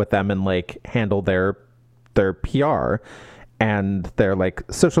to live with them and like handle their PR and their like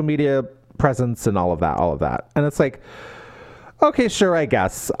social media presence and all of that. And it's like, okay, sure, I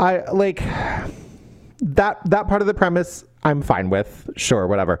guess. that part of the premise I'm fine with. Sure,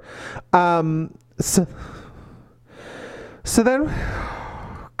 whatever. So then,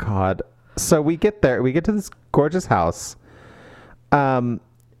 God. So we get there. We get to this gorgeous house. And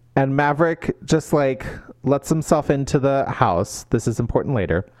Maverick just like lets himself into the house. This is important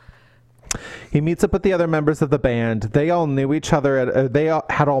later. He meets up with the other members of the band. They all knew each other.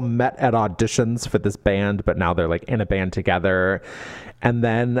 Had all met at auditions for this band, but now they're like in a band together. And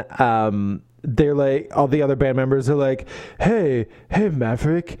then they're like, all the other band members are like, hey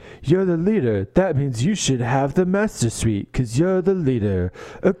Maverick, you're the leader. That means you should have the master suite because you're the leader.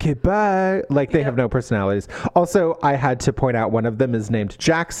 Okay, bye. Like they have no personalities. Also, I had to point out one of them is named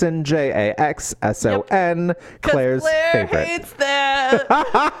Jackson, Jackson. Yep. Claire's Claire favorite. Hates that.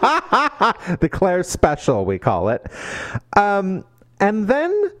 The Claire special, we call it. And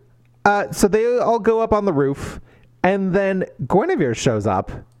then, so they all go up on the roof, and then Guinevere shows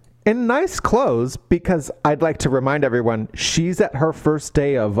up in nice clothes because I'd like to remind everyone she's at her first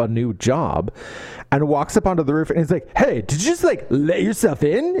day of a new job and walks up onto the roof and is like, hey, did you just like let yourself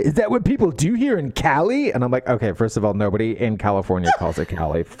in? Is that what people do here in Cali? And I'm like, okay, first of all, nobody in California calls it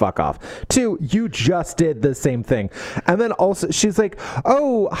Cali. Fuck off. 2, you just did the same thing. And then also she's like,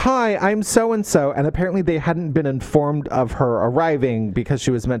 oh, hi, I'm so-and-so. And apparently they hadn't been informed of her arriving because she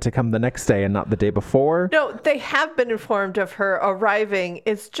was meant to come the next day and not the day before. No, they have been informed of her arriving.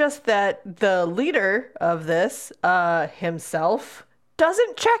 It's just that the leader of this, himself,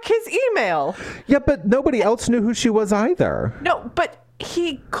 doesn't check his email. Yeah, but nobody else knew who she was either. No, but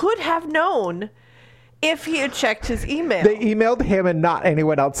he could have known if he had checked his email. They emailed him and not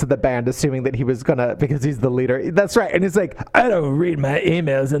anyone else in the band, assuming that he was gonna, because he's the leader. That's right. And he's like, I don't read my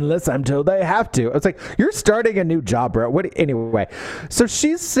emails unless I'm told I have to. I was like, you're starting a new job, bro. Anyway, so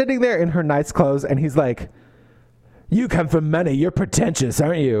she's sitting there in her nice clothes and he's like, you come from money. You're pretentious,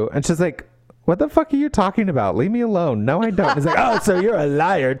 aren't you? And she's like, what the fuck are you talking about? Leave me alone. No, I don't. He's like, oh, so you're a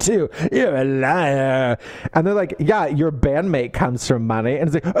liar too. You're a liar. And they're like, yeah, your bandmate comes from money. And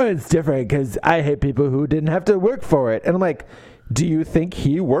it's like, oh, it's different because I hate people who didn't have to work for it. And I'm like, do you think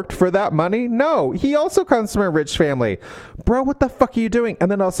he worked for that money? No, he also comes from a rich family. Bro, what the fuck are you doing? And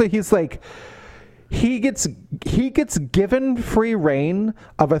then also he's like, he gets given free reign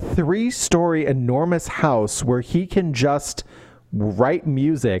of a 3-story enormous house where he can just write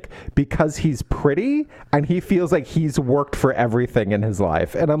music because he's pretty and he feels like he's worked for everything in his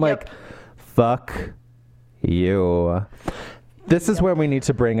life. And I'm like, fuck you. This is where we need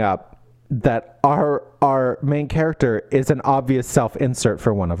to bring up that our main character is an obvious self-insert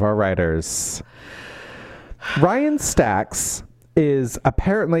for one of our writers. Ryan Stacks is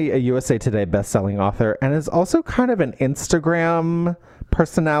apparently a USA Today best-selling author and is also kind of an Instagram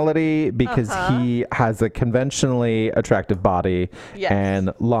personality because he has a conventionally attractive body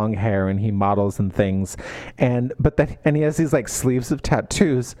and long hair and he models and things and he has these like sleeves of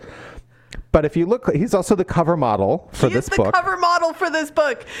tattoos. But if you look, he's also the cover model for this book. He is the cover model for this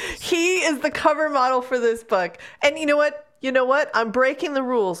book. He is the cover model for this book. And you know what? I'm breaking the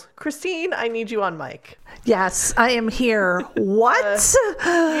rules. Christine, I need you on mic. Yes, I am here. What?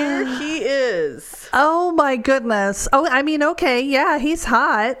 Here he is. Oh my goodness. Oh, I mean, okay, yeah, he's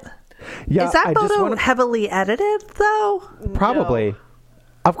hot. Yeah, is that photo heavily edited though? Probably. No.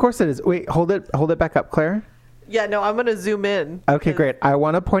 Of course it is. Wait, hold it back up, Claire. Yeah, no, I'm gonna zoom in. Okay, great. I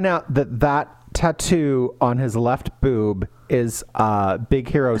want to point out that tattoo on his left boob is Big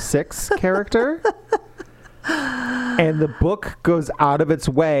Hero 6 character. And the book goes out of its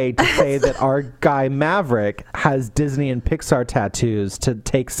way to say that our guy Maverick has Disney and Pixar tattoos to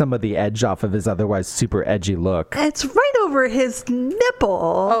take some of the edge off of his otherwise super edgy look. It's right over his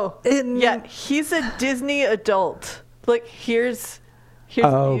nipple. Oh, yeah, he's a Disney adult. Look, here's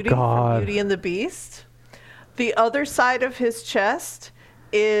Beauty from Beauty and the Beast. The other side of his chest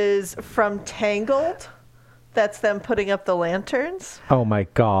is from Tangled. That's them putting up the lanterns. Oh my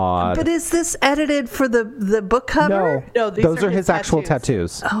God. But is this edited for the book cover? No, those are his actual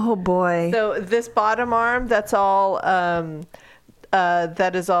tattoos. Oh boy. So this bottom arm, that's all that's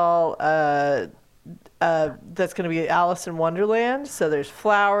going to be Alice in Wonderland. So there's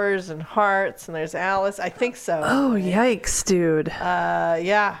flowers and hearts and there's Alice. I think so. Oh, yikes, dude.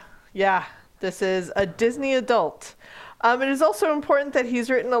 Yeah. This is a Disney adult. It is also important that he's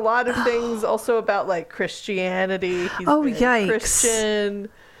written a lot of things also about like Christianity. He's yikes. Christian.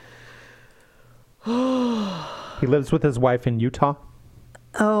 He lives with his wife in Utah.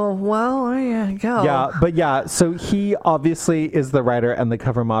 Oh, well, there you go. Yeah, so he obviously is the writer and the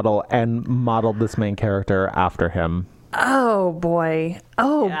cover model and modeled this main character after him. Oh boy.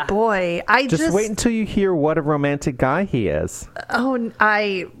 Oh Yeah. boy. I Just wait until you hear what a romantic guy he is.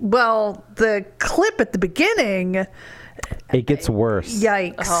 Well, the clip at the beginning. It gets worse.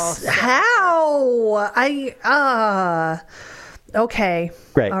 Yikes. Oh, so How? Okay.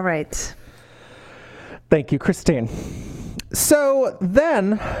 Great. All right. Thank you, Christine. So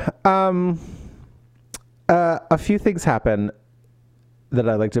then, a few things happen that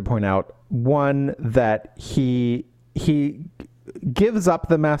I'd like to point out. One, that he gives up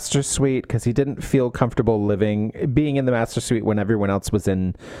the master suite because he didn't feel comfortable being in the master suite when everyone else was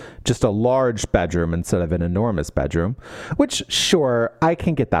in just a large bedroom instead of an enormous bedroom, which, sure, I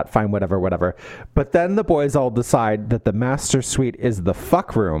can get that. Fine, whatever. But then the boys all decide that the master suite is the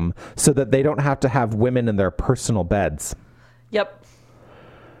fuck room so that they don't have to have women in their personal beds. Yep.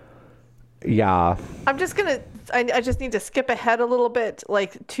 Yeah. I'm just I just need to skip ahead a little bit,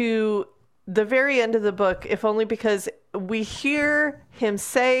 like to the very end of the book, if only because we hear him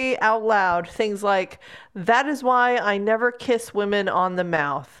say out loud things like, that is why I never kiss women on the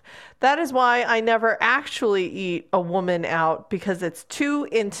mouth. That is why I never actually eat a woman out, because it's too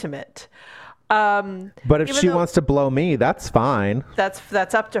intimate. But if she wants to blow me, that's fine.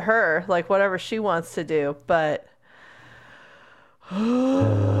 That's up to her, like whatever she wants to do. But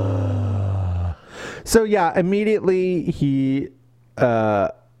so yeah, immediately he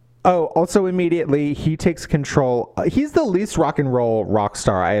immediately he takes control. He's the least rock and roll rock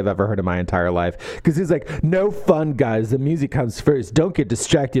star I have ever heard in my entire life, because he's like, no fun, guys. The music comes first. Don't get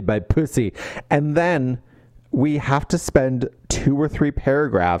distracted by pussy. And then we have to spend 2 or 3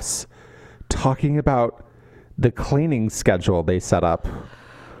 paragraphs talking about the cleaning schedule they set up.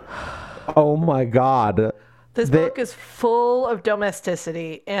 Oh my God. this book is full of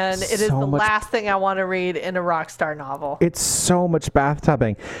domesticity, and it is the last thing I want to read in a Rockstar novel. It's so much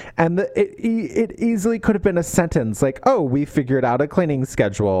bathtubbing. And it easily could have been a sentence like, oh, we figured out a cleaning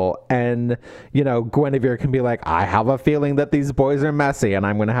schedule. And, Guinevere can be like, I have a feeling that these boys are messy and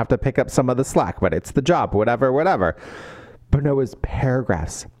I'm going to have to pick up some of the slack, but it's the job, whatever. But no, it was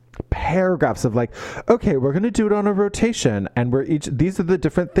paragraphs of like, okay, we're going to do it on a rotation, and these are the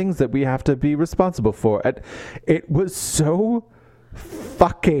different things that we have to be responsible for. And it was so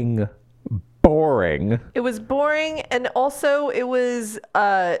fucking boring. It was boring, and also it was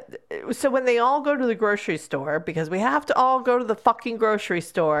so when they all go to the grocery store, because we have to all go to the fucking grocery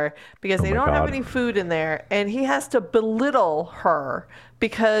store because they don't have any food in there, and he has to belittle her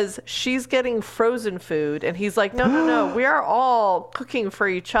because she's getting frozen food, and he's like, no, we are all cooking for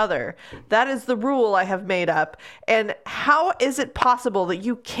each other. That is the rule I have made up. And how is it possible that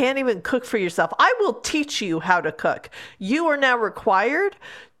you can't even cook for yourself? I will teach you how to cook. You are now required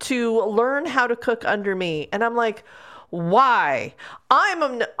to learn how to cook under me. And I'm like, why?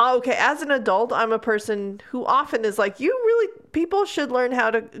 Okay, as an adult, I'm a person who often is like, people should learn how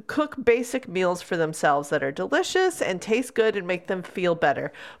to cook basic meals for themselves that are delicious and taste good and make them feel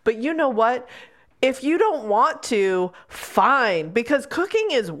better. But you know what? If you don't want to, fine, because cooking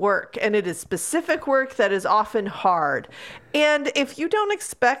is work, and it is specific work that is often hard. And if you don't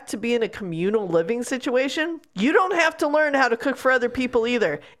expect to be in a communal living situation, you don't have to learn how to cook for other people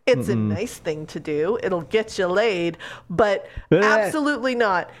either. It's a nice thing to do. It'll get you laid, but absolutely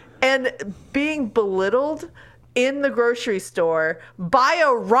not. And being belittled in the grocery store by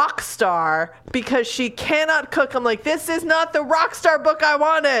a rock star because she cannot cook. I'm like, this is not the rock star book I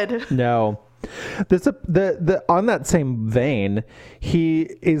wanted. No. There's the on that same vein, he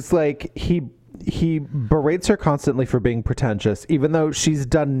is like, he berates her constantly for being pretentious, even though she's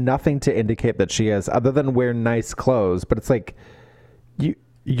done nothing to indicate that she is, other than wear nice clothes. But it's like,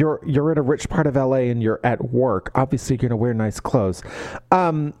 you're in a rich part of LA and you're at work. Obviously, you're gonna wear nice clothes.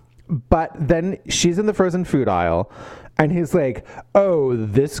 But then she's in the frozen food aisle, and he's like, oh,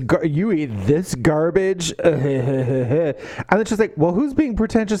 you eat this garbage? And then she's like, well, who's being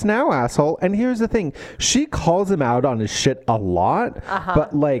pretentious now, asshole? And here's the thing. She calls him out on his shit a lot,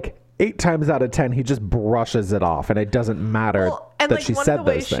 but like 8 times out of 10, he just brushes it off, and it doesn't matter that like, she said those things. One of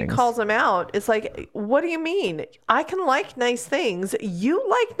the ways she calls him out is like, what do you mean? I can like nice things. You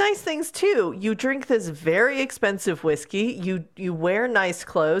like nice things too. You drink this very expensive whiskey. You wear nice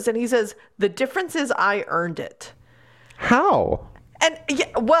clothes. And he says, the difference is I earned it. How? And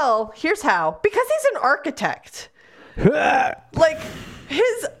yeah, well, here's how. Because he's an architect. Like,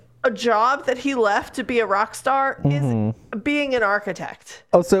 a job that he left to be a rock star is being an architect.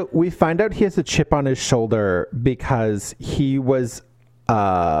 Also, we find out he has a chip on his shoulder because he went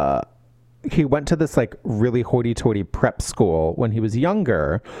to this like really hoity-toity prep school when he was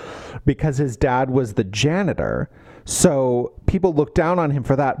younger because his dad was the janitor. So people look down on him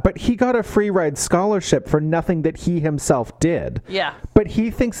for that. But he got a free ride scholarship for nothing that he himself did. Yeah. But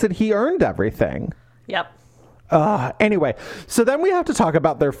he thinks that he earned everything. Yep. Anyway, so then we have to talk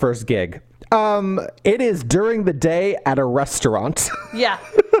about their first gig. It is during the day at a restaurant. Yeah.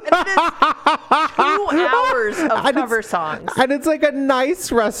 And it is 2 hours of cover songs. And it's like a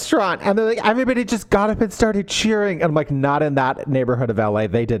nice restaurant. And they're like, everybody just got up and started cheering. And I'm like, not in that neighborhood of LA.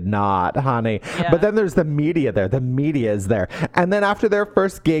 They did not, honey. Yeah. But then there's the media there. The media is there. And then after their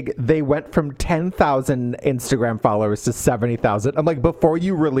first gig, they went from 10,000 Instagram followers to 70,000. I'm like, before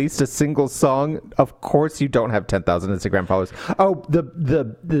you released a single song, of course you don't have 10,000 Instagram followers. Oh,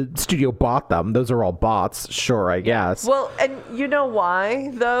 the studio bought them. Those are all bots. Sure, I guess. Well, and you know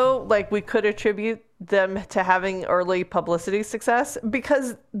why, though? Like, we could attribute them to having early publicity success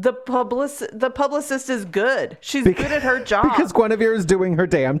because the publicist is good. She's good at her job. Because Guinevere is doing her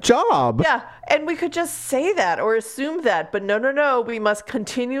damn job. Yeah, and we could just say that or assume that, but no. We must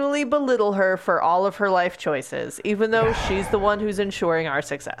continually belittle her for all of her life choices, even though she's the one who's ensuring our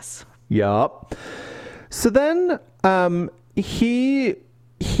success. Yup. So then,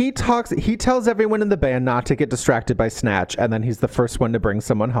 he tells everyone in the band not to get distracted by Snatch, and then he's the first one to bring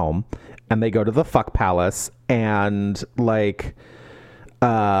someone home, and they go to the fuck palace, and like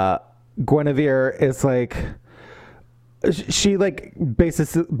Guinevere is like, she like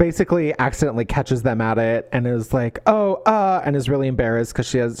basically accidentally catches them at it and is like, and is really embarrassed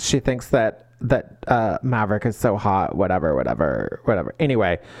because she thinks that Maverick is so hot, whatever.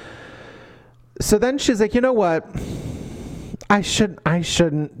 Anyway, so then she's like, you know what? I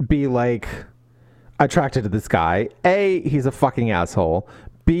shouldn't be like attracted to this guy. A, he's a fucking asshole.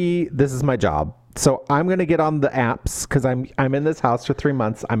 B, this is my job. So I'm going to get on the apps because I'm in this house for 3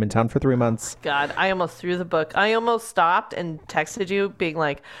 months. I'm in town for 3 months. God, I almost threw the book. I almost stopped and texted you being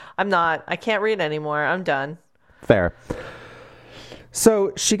like, I can't read anymore. I'm done. Fair.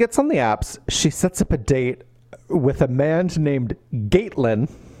 So she gets on the apps. She sets up a date with a man named Gatelin,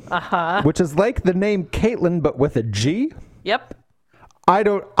 which is like the name Caitlyn, but with a G. Yep. I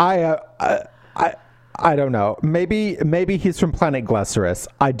don't know. Maybe he's from planet Glyceris.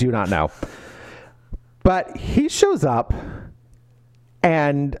 I do not know. But he shows up,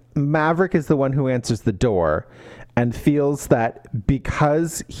 and Maverick is the one who answers the door and feels that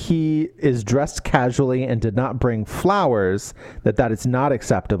because he is dressed casually and did not bring flowers, that is not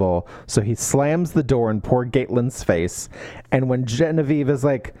acceptable. So he slams the door in poor Gatelin's face. And when Genevieve is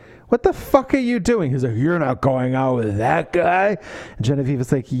like, what the fuck are you doing? He's like, you're not going out with that guy. And Genevieve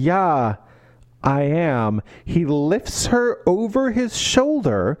is like, yeah, I am. He lifts her over his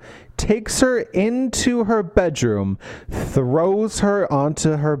shoulder, takes her into her bedroom, throws her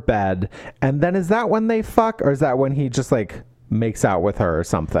onto her bed. And then is that when they fuck, or is that when he just like makes out with her or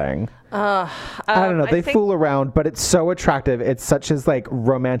something? I don't know. They fool around, but it's so attractive. It's such his like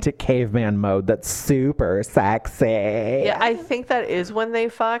romantic caveman mode that's super sexy. Yeah, I think that is when they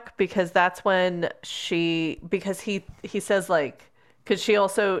fuck because that's when he says like, because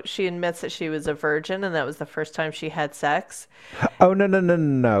she admits that she was a virgin and that was the first time she had sex. Oh,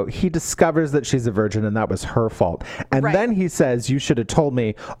 no. He discovers that she's a virgin and that was her fault. And then he says, you should have told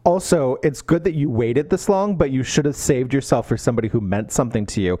me. Also, it's good that you waited this long, but you should have saved yourself for somebody who meant something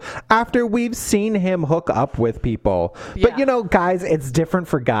to you. After we've seen him hook up with people. Yeah. But, guys, it's different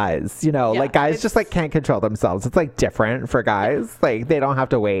for guys. Like guys just like can't control themselves. It's like different for guys. Like they don't have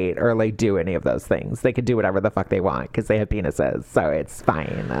to wait or like do any of those things. They can do whatever the fuck they want because they have penises. So it's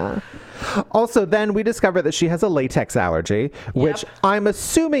fine. Also, then we discover that she has a latex allergy, which I'm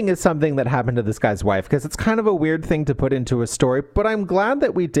assuming is something that happened to this guy's wife because it's kind of a weird thing to put into a story, but I'm glad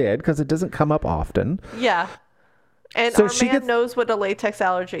that we did because it doesn't come up often. Yeah. And so our man knows what a latex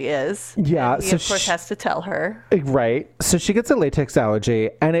allergy is. Yeah. And he, of course, has to tell her. Right. So she gets a latex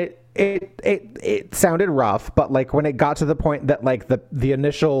allergy, and it sounded rough, but like when it got to the point that like the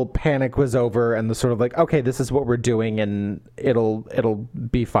initial panic was over and the sort of like, okay, this is what we're doing and it'll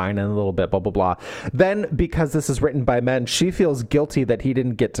be fine in a little bit, blah, blah, blah. Then because this is written by men, she feels guilty that he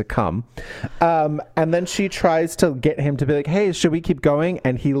didn't get to come. And then she tries to get him to be like, hey, should we keep going?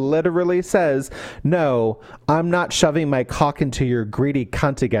 And he literally says, no, I'm not shoving my cock into your greedy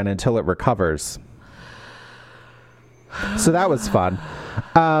cunt again until it recovers. So that was fun.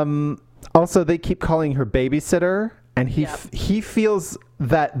 Also, they keep calling her babysitter, and he feels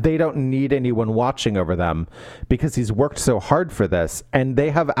that they don't need anyone watching over them because he's worked so hard for this, and they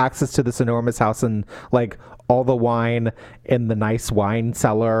have access to this enormous house and like all the wine in the nice wine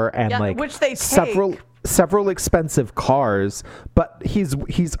cellar and like which they take. several expensive cars, but he's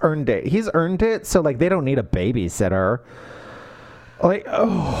earned it. He's earned it, so like they don't need a babysitter. Like,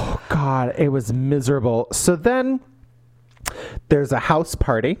 oh God, it was miserable. So then there's a house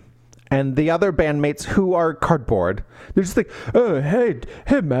party. And the other bandmates who are cardboard, they're just like, oh, hey,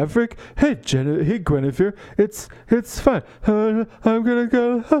 Maverick, hey, Jenna, hey, Guinevere, it's fine. I'm gonna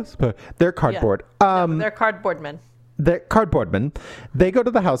go to the house party. They're cardboard. No, they're cardboard men. The cardboardmen, they go to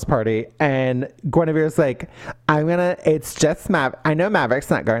the house party, and Guinevere's like, it's just I know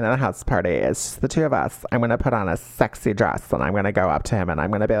Maverick's not going to the house party. It's just the two of us. I'm going to put on a sexy dress, and I'm going to go up to him, and I'm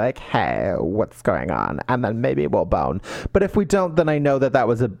going to be like, hey, what's going on? And then maybe we'll bone. But if we don't, then I know that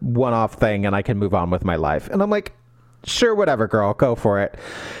was a one-off thing, and I can move on with my life. And I'm like, sure, whatever, girl, go for it.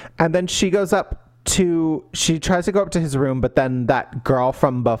 And then she tries to go up to his room, but then that girl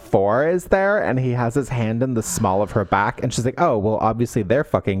from before is there, and he has his hand in the small of her back, and she's like, oh, well, obviously they're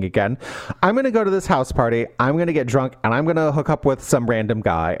fucking again. I'm gonna go to this house party, I'm gonna get drunk, and I'm gonna hook up with some random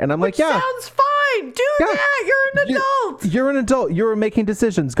guy. And I'm like, yeah, sounds fine. Do that. You're an adult. You're an adult. You're making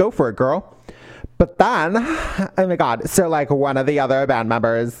decisions. Go for it, girl. But then, oh my God, so like one of the other band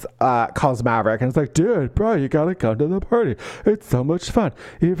members calls Maverick and it's like, dude, bro, you gotta come to the party. It's so much fun.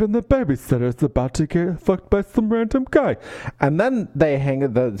 Even the babysitter's about to get fucked by some random guy. And then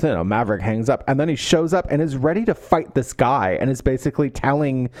Maverick hangs up, and then he shows up and is ready to fight this guy and is basically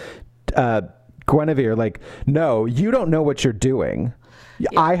telling Guinevere, like, no, you don't know what you're doing. Yeah.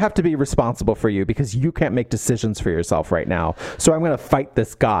 I have to be responsible for you because you can't make decisions for yourself right now. So I'm going to fight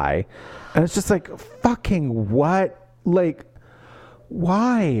this guy. And it's just like, fucking what? Like,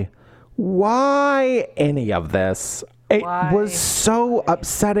 why? Why any of this? It was so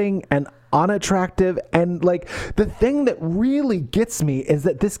upsetting and unattractive. And like, the thing that really gets me is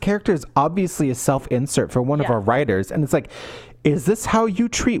that this character is obviously a self-insert for one of our writers. And it's like, is this how you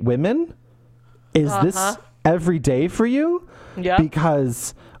treat women? Is this every day for you? Yeah.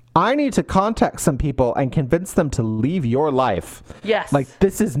 Because I need to contact some people and convince them to leave your life. Yes. Like,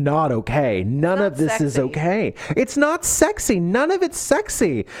 this is not okay. None of this is okay. It's not sexy. None of it's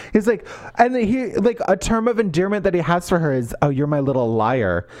sexy. He's like, and he, like, a term of endearment that he has for her is, oh, you're my little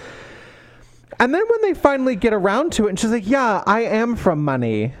liar. And then when they finally get around to it, and she's like, yeah, I am from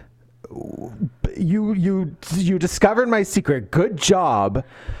money. You discovered my secret. Good job.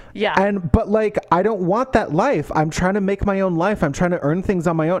 Yeah. But like, I don't want that life. I'm trying to make my own life. I'm trying to earn things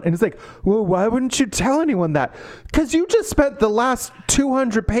on my own. And it's like, well, why wouldn't you tell anyone that? Because you just spent the last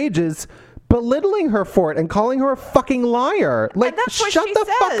 200 pages belittling her for it and calling her a fucking liar. Like, shut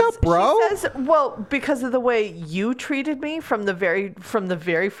the fuck up, bro. She says, well, because of the way you treated me from the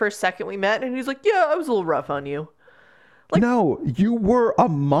very first second we met. And he's like, yeah, I was a little rough on you. Like, no, you were a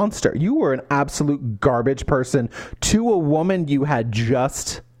monster. You were an absolute garbage person to a woman you had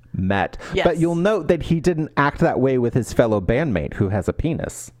just met. Yes. But you'll note that he didn't act that way with his fellow bandmate who has a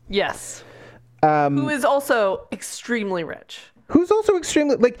penis. Yes. Who is also extremely rich. Who's also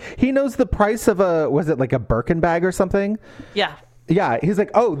extremely, like, he knows the price of was it like a Birkin bag or something? Yeah. Yeah, he's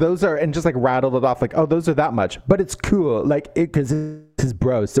like, oh, those are, and just like rattled it off, like, oh, those are that much. But it's cool, like, because it's his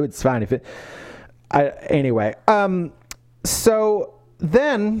bro, so it's fine if it, anyway. So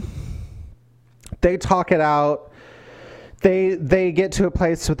then they talk it out. They get to a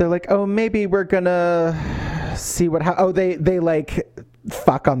place where they're like, oh, maybe we're gonna see what they like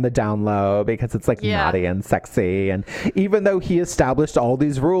fuck on the down low because it's like naughty and sexy. And even though he established all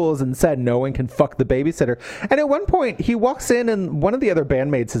these rules and said no one can fuck the babysitter, and at one point he walks in and one of the other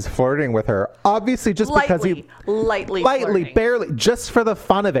bandmates is flirting with her, obviously just because he lightly flirting. Barely, just for the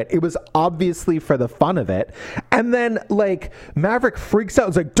fun of it. It was obviously for the fun of it. And then like Maverick freaks out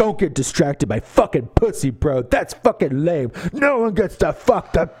and is like, don't get distracted by fucking pussy, bro, that's fucking lame, no one gets to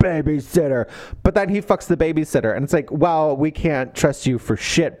fuck the babysitter. But then he fucks the babysitter and it's like, well, we can't trust you for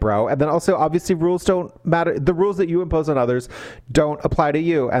shit, bro. And then also obviously rules don't matter. The rules that you impose on others don't apply to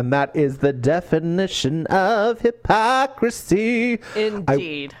you, and that is the definition of hypocrisy.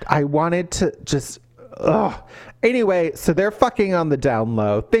 Indeed. I wanted to just anyway, so they're fucking on the down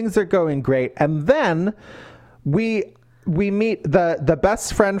low, things are going great, and then we meet the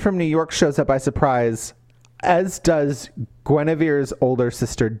best friend from New York shows up by surprise, as does Guinevere's older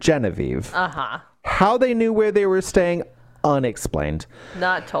sister Genevieve. How they knew where they were staying, unexplained.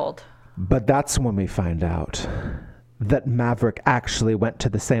 Not told. But that's when we find out that Maverick actually went to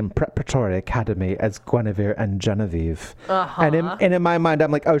the same preparatory academy as Guinevere and Genevieve. And in my mind,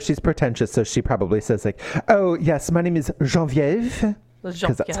 I'm like, oh, she's pretentious, so she probably says like, oh, yes, my name is Genevieve,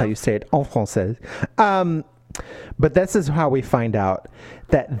 because that's how you say it en français. But this is how we find out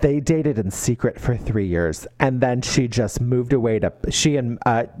that they dated in secret for 3 years, and then she just moved away she and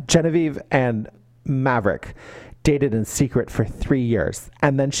Genevieve and Maverick dated in secret for 3 years,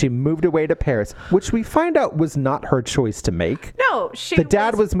 and then she moved away to Paris, which we find out was not her choice to make. No, the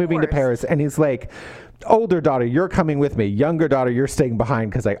dad was moving to Paris, and he's like, older daughter, you're coming with me. Younger daughter, you're staying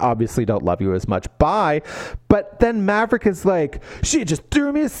behind because I obviously don't love you as much. Bye. But then Maverick is like, she just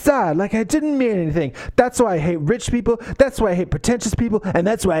threw me aside like I didn't mean anything. That's why I hate rich people. That's why I hate pretentious people. And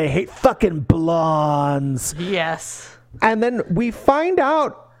that's why I hate fucking blondes. Yes. And then we find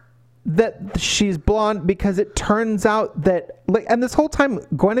out that she's blonde because it turns out that, like, and this whole time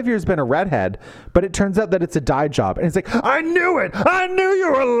Guinevere's been a redhead, but it turns out that it's a dye job. And it's like, I knew it. I knew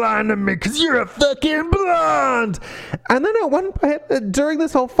you were lying to me because you're a fucking blonde. And then at one point during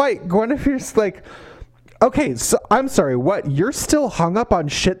this whole fight, Guinevere's like, okay, so I'm sorry, what? You're still hung up on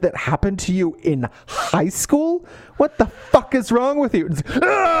shit that happened to you in high school? What the fuck is wrong with you? It's,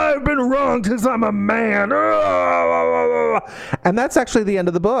 I've been wrong because I'm a man. And that's actually the end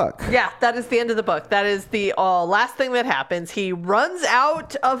of the book. Yeah, that is the end of the book. That is the last thing that happens. He runs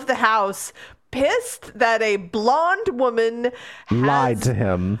out of the house pissed that a blonde woman lied to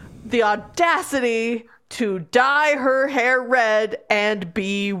him. The audacity to dye her hair red and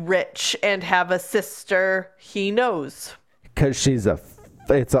be rich and have a sister he knows. Because she's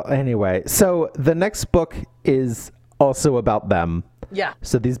anyway. So the next book is also about them. Yeah.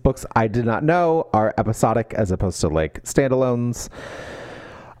 So these books I did not know are episodic as opposed to like standalones.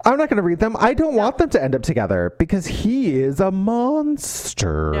 I'm not going to read them. I don't want them to end up together because he is a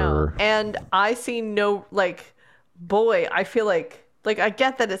monster. No. And I see no, like, boy, I feel like I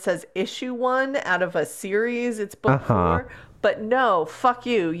get that it says issue 1 out of a series. It's book 4. But no, fuck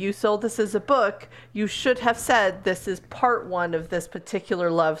you. You sold this as a book. You should have said this is part 1 of this particular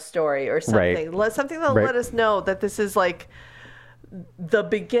love story or something. Right. Something that'll let us know that this is like the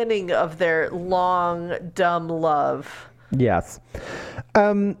beginning of their long, dumb love. Yes.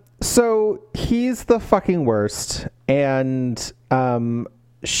 So he's the fucking worst. And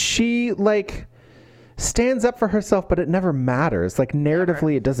she, like, stands up for herself, but it never matters. Like,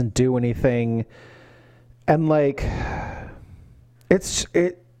 narratively, it doesn't do anything. And, like,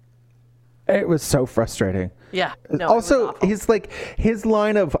 it was so frustrating. Yeah. No, also, he's like, his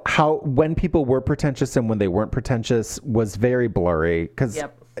line of how when people were pretentious and when they weren't pretentious was very blurry because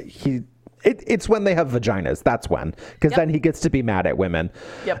it's when they have vaginas. That's when, because then he gets to be mad at women.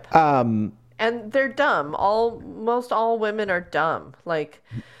 Yep. And they're dumb. Most all women are dumb. Like,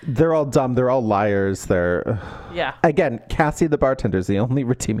 they're all dumb. They're all liars. They're Again, Cassie the bartender is the only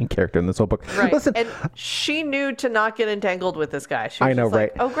redeeming character in this whole book. Right. Listen, and she knew to not get entangled with this guy. She was I know, just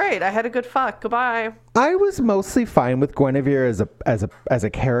right? Like, oh, great! I had a good fuck. Goodbye. I was mostly fine with Guinevere as a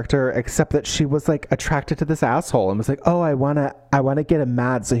character, except that she was like attracted to this asshole and was like, oh, I wanna get him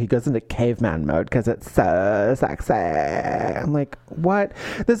mad so he goes into caveman mode because it's so sexy. I'm like, what?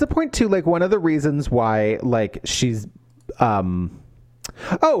 There's a point too, like one of the reasons why like she's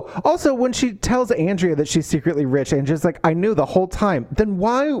also when she tells Andrea that she's secretly rich, Andrea's like, I knew the whole time. Then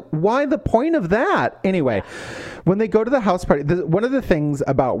why the point of that? Anyway, when they go to the house party, one of the things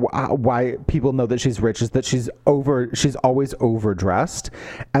about why people know that she's rich is that she's always overdressed.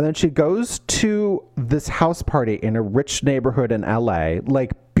 And then she goes to this house party in a rich neighborhood in LA,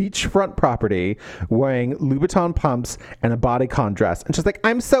 like beachfront property, wearing Louboutin pumps and a bodycon dress. And she's like,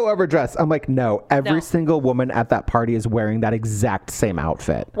 I'm so overdressed. I'm like, no, every single woman at that party is wearing that exact same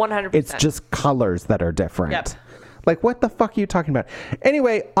outfit. 100%. It's just colors that are different. Yep. Like, what the fuck are you talking about?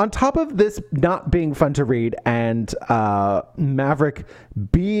 Anyway, on top of this not being fun to read and Maverick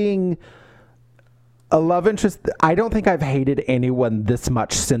being a love interest, I don't think I've hated anyone this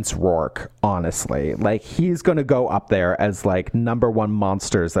much since Rourke, honestly. Like, he's going to go up there as, like, #1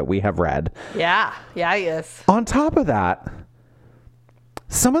 monsters that we have read. Yeah. Yeah, he is. On top of that,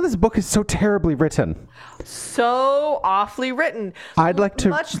 some of this book is so terribly written. So awfully written. I'd like to...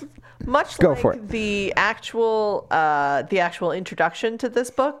 Much go like for it. the actual introduction to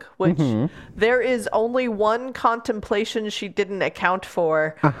this book, which there is only one contemplation she didn't account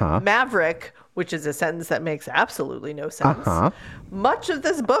for. Maverick, which is a sentence that makes absolutely no sense. Much of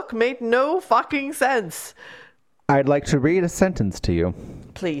this book made no fucking sense. I'd like to read a sentence to you.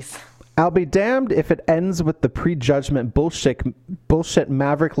 Please. I'll be damned if it ends with the prejudgment bullshit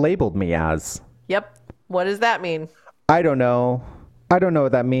Maverick labeled me as. Yep. What does that mean? I don't know. I don't know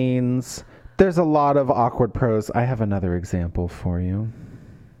what that means. There's a lot of awkward prose. I have another example for you.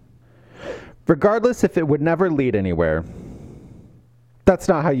 Regardless if it would never lead anywhere. That's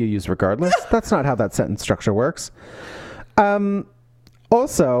not how you use regardless. That's not how that sentence structure works.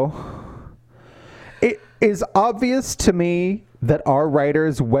 Also, it is obvious to me that our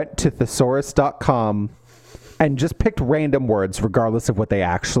writers went to thesaurus.com and just picked random words regardless of what they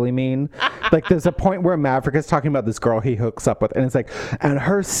actually mean. Like, there's a point where Maverick is talking about this girl he hooks up with, and it's like, and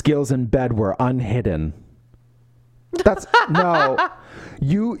her skills in bed were unhidden. That's no.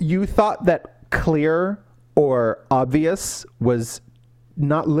 You thought that clear or obvious was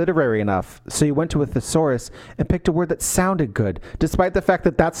not literary enough. So you went to a thesaurus and picked a word that sounded good, despite the fact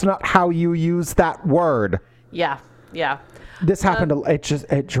that that's not how you use that word. Yeah. This happened.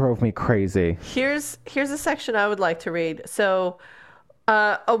 It drove me crazy. Here's a section I would like to read. So,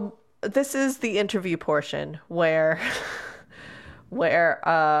 this is the interview portion where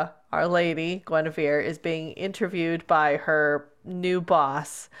Our Lady Guinevere is being interviewed by her new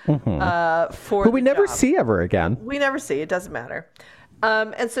boss for who we the never job. see ever again. We never see. It doesn't matter.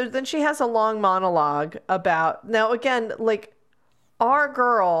 And so then she has a long monologue about, now again, like, our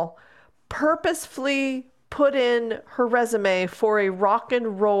girl purposefully put in her resume for a rock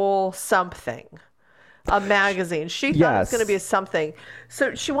and roll something, a magazine. She thought it was going to be a something.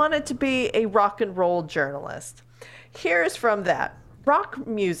 So she wanted to be a rock and roll journalist. Here's from that. Rock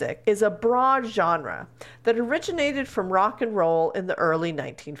music is a broad genre that originated from rock and roll in the early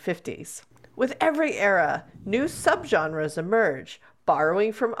 1950s. With every era, new subgenres emerge,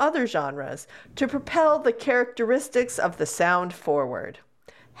 borrowing from other genres to propel the characteristics of the sound forward.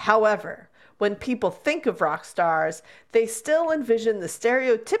 However, when people think of rock stars, they still envision the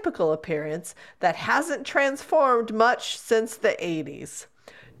stereotypical appearance that hasn't transformed much since the 80s.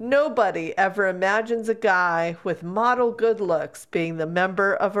 Nobody ever imagines a guy with model good looks being the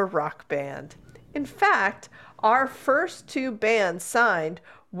member of a rock band. In fact, our first two bands signed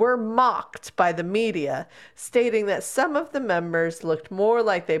were mocked by the media, stating that some of the members looked more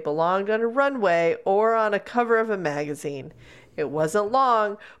like they belonged on a runway or on a cover of a magazine. It wasn't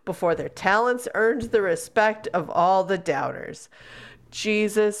long before their talents earned the respect of all the doubters.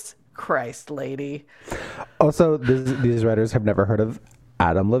 Jesus Christ, lady. Also, these writers have never heard of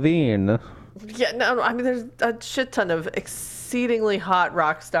Adam Levine. Yeah, no, I mean, there's a shit ton of exceedingly hot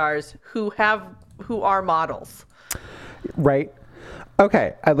rock stars who are models. Right.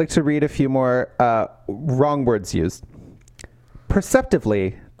 Okay, I'd like to read a few more wrong words used.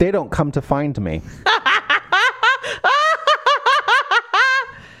 Perceptively, they don't come to find me.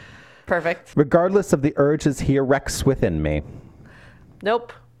 Perfect. Regardless of the urges he erects within me.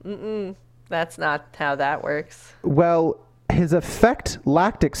 Nope. That's not how that works. Well, his effect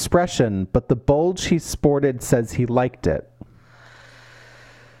lacked expression, but the bulge he sported says he liked it.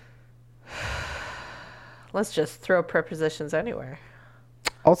 Let's just throw prepositions anywhere.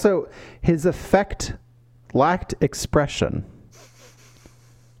 Also, his effect lacked expression.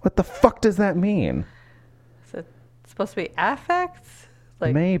 What the fuck does that mean? Is it supposed to be affect?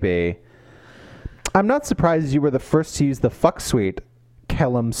 Like, maybe. I'm not surprised you were the first to use the fuck suite,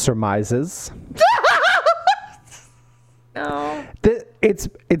 Kellum surmises. no.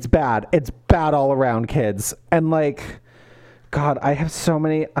 It's bad. It's bad all around, kids. And like, God, I have so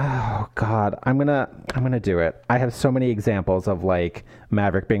many. Oh God, I'm gonna do it. I have so many examples of like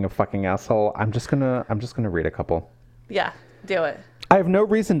Maverick being a fucking asshole. I'm just gonna read a couple. Yeah, do it. I have no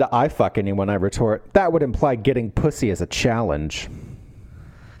reason to eye fuck anyone. I retort. That would imply getting pussy as a challenge.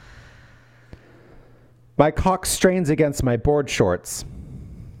 My cock strains against my board shorts.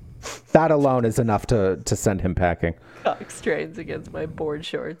 That alone is enough to send him packing. Cock strains against my board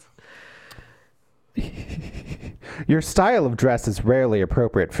shorts. Your style of dress is rarely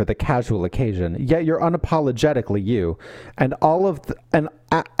appropriate for the casual occasion, yet you're unapologetically you. And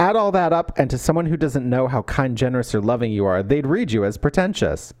add all that up, and to someone who doesn't know how kind, generous, or loving you are, they'd read you as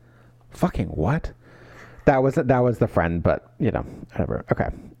pretentious. Fucking what? That was the friend, but you know, whatever. Okay.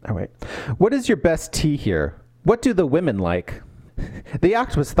 Oh wait. What is your best tea here? What do the women like? The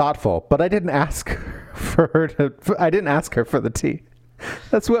act was thoughtful, but I didn't ask her for the tea.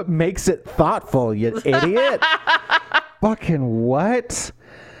 That's what makes it thoughtful, you idiot. Fucking what?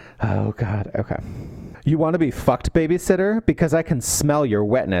 Oh God. Okay. You want to be fucked, babysitter? Because I can smell your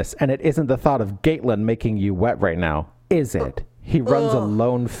wetness, and it isn't the thought of Gatelin making you wet right now, is it? He runs a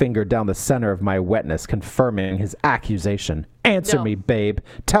lone finger down the center of my wetness, confirming his accusation. Answer me, babe.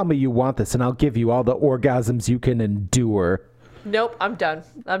 Tell me you want this, and I'll give you all the orgasms you can endure. Nope, I'm done.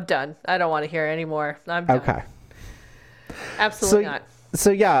 I don't want to hear any more. I'm done. Okay. Absolutely not.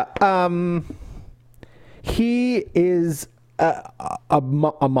 So yeah, he is a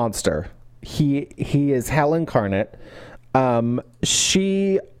monster. He is hell incarnate.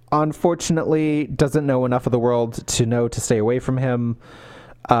 She unfortunately doesn't know enough of the world to know to stay away from him.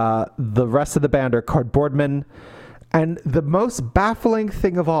 The rest of the band are cardboardmen. And the most baffling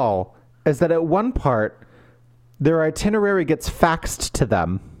thing of all is that at one part, their itinerary gets faxed to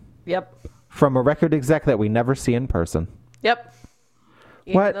them. Yep. From a record exec that we never see in person. Yep.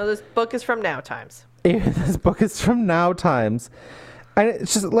 Even What? though this book is from Now Times. This book is from Now Times. And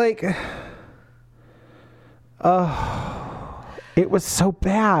it's just like... Oh... It was so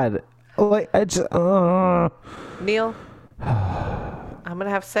bad. Like, I just, Neil, I'm going to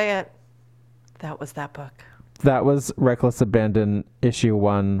have to say it. That was that book. That was Reckless Abandon, issue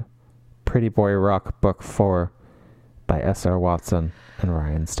 1, Pretty Boy Rock, book 4, by S.R. Watson and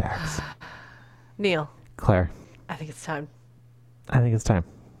Ryan Stacks. Neil. Claire. I think it's time. I think it's time.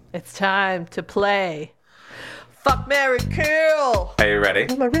 It's time to play Fuck, Marry, Kill. Are you ready?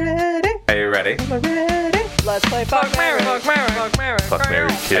 Am I ready? Are you ready? Am I ready? Let's play Fuck, Marry, Fuck, Marry, Fuck, Marry, Fuck,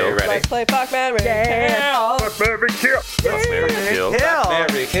 marry, kill. Are you ready? Let's play Fuck, Marry, Kill. Fuck, marry, kill. Fuck, marry, kill. Fuck,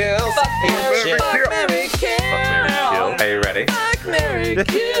 marry, kill. Fuck, marry, kill. Fuck, marry, kill. Are you ready? Fuck, marry,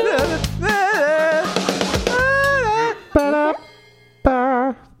 kill.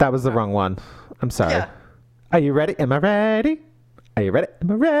 That was the wrong one. I'm sorry. Yeah. Are you ready? Am I ready? Are you ready?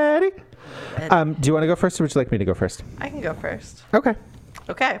 Am I ready? Do you want to go first or would you like me to go first? I can go first. Okay.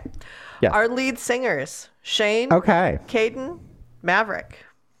 Okay. Yes. Our lead singers, Shane, Okay. Caden, Maverick.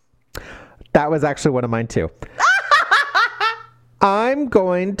 That was actually one of mine too. I'm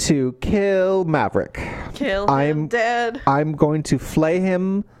going to kill Maverick. Kill him dead. I'm going to flay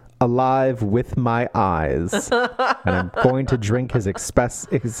him alive with my eyes. And I'm going to drink his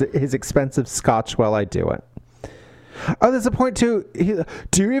expensive scotch while I do it. Oh, there's a point too.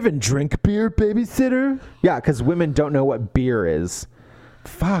 Do you even drink beer, babysitter? Yeah, because women don't know what beer is.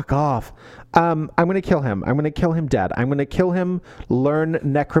 Fuck off. I'm going to kill him. I'm going to kill him dead. I'm going to kill him, learn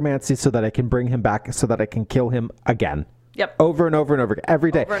necromancy so that I can bring him back so that I can kill him again. Yep. Over and over and over again.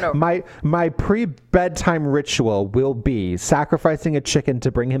 Every day. Over and over. My pre-bedtime ritual will be sacrificing a chicken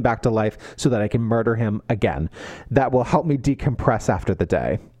to bring him back to life so that I can murder him again. That will help me decompress after the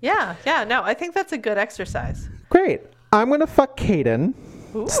day. Yeah. No, I think that's a good exercise. Great. I'm going to fuck Caden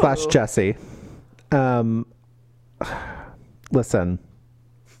 / Jesse. Listen.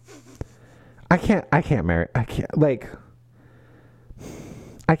 I can't marry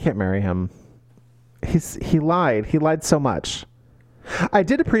him. He lied so much. I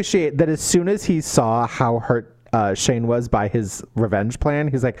did appreciate that as soon as he saw how hurt Shane was by his revenge plan,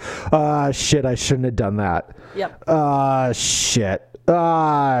 he's like, shit, I shouldn't have done that. Yep. Shit.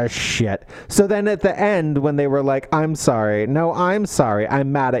 Shit. So then at the end, when they were like, I'm sorry. No, I'm sorry.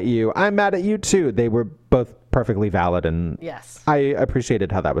 I'm mad at you. I'm mad at you too. They were both perfectly valid. And yes, I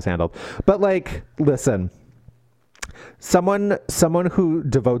appreciated how that was handled. But like, listen, someone who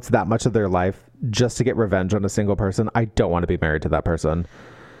devotes that much of their life just to get revenge on a single person, I don't want to be married to that person.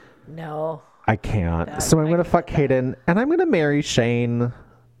 No. I can't. So I'm going to fuck Caden and I'm going to marry Shane.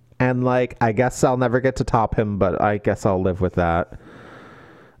 And like, I guess I'll never get to top him, but I guess I'll live with that.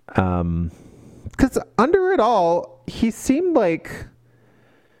 Because under it all, he seemed like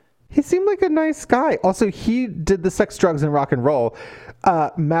a nice guy. Also, he did the sex, drugs, and rock and roll.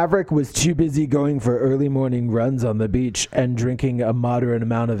 Maverick was too busy going for early morning runs on the beach and drinking a moderate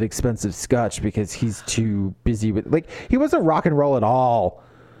amount of expensive scotch because he's too busy with, like, he wasn't rock and roll at all.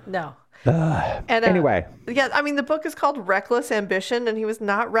 No. And anyway. Yeah, I mean, the book is called Reckless Ambition, and he was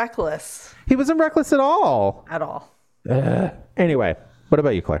not reckless. He wasn't reckless at all. At all. Anyway, what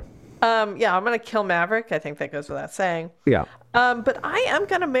about you, Claire? Yeah, I'm going to kill Maverick. I think that goes without saying. Yeah. But I am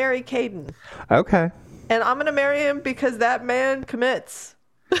going to marry Caden. Okay. And I'm going to marry him because that man commits.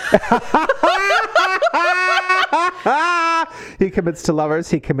 He commits to lovers.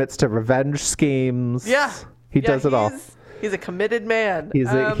 He commits to revenge schemes. Yeah. He does it all. He's a committed man. He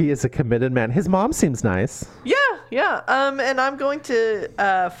is a committed man. His mom seems nice. Yeah. And I'm going to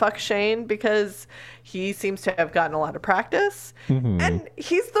fuck Shane because he seems to have gotten a lot of practice. Mm-hmm. And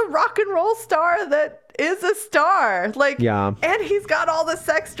he's the rock and roll star that is a star. Like, yeah. And he's got all the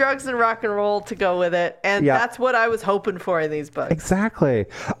sex, drugs, and rock and roll to go with it. And that's what I was hoping for in these books. Exactly.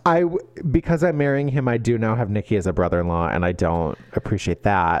 Because I'm marrying him, I do now have Nikki as a brother-in-law, and I don't appreciate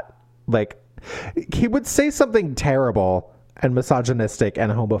that. Like, he would say something terrible and misogynistic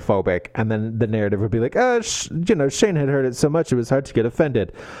and homophobic, and then the narrative would be like, Shane had heard it so much it was hard to get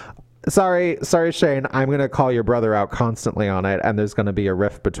offended. Sorry, Shane, I'm going to call your brother out constantly on it, and there's going to be a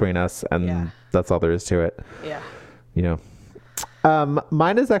rift between us, and that's all there is to it. Yeah. You know.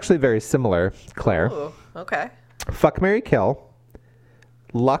 Mine is actually very similar, Claire. Ooh, okay. Fuck, marry, kill.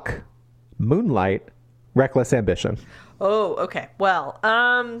 Luck, Moonlight, Reckless Ambition. Oh, okay. Well,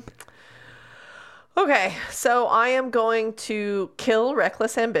 okay, so I am going to kill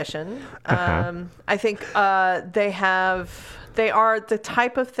Reckless Ambition. I think they are the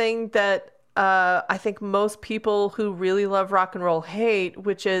type of thing that I think most people who really love rock and roll hate,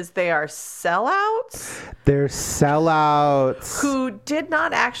 which is they are sellouts. They're sellouts. Who did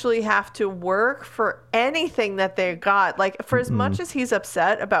not actually have to work for anything that they got. Like, for as much as he's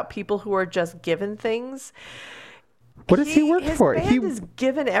upset about people who are just given things, What does he work his for? Band is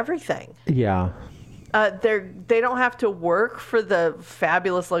given everything. Yeah. They don't have to work for the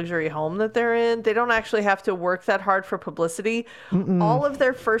fabulous luxury home that they're in. They don't actually have to work that hard for publicity. All of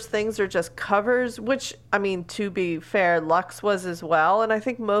their first things are just covers, which, I mean, to be fair, Lux was as well, and I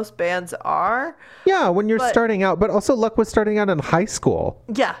think most bands are. Yeah, when you're starting out, but also Luck was starting out in high school.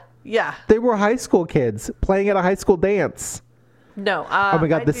 Yeah. They were high school kids playing at a high school dance. No. Oh my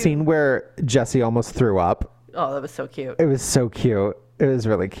God, the scene where Jesse almost threw up. Oh, that was so cute. It was so cute. It was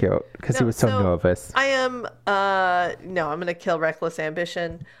really cute because he was so nervous. I'm going to kill Reckless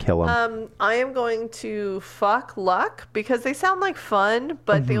Ambition. Kill him. I am going to fuck Luck because they sound like fun,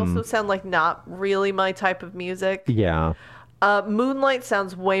 but they also sound like not really my type of music. Yeah. Moonlight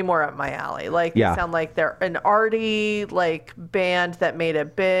sounds way more up my alley. Like, they sound like they're an arty, like, band that made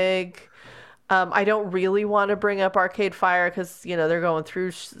it big. I don't really want to bring up Arcade Fire because, you know, they're going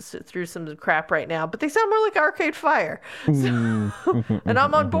through some crap right now, but they sound more like Arcade Fire. And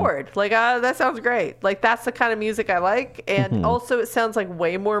I'm on board. Like, that sounds great. Like, that's the kind of music I like. And also it sounds like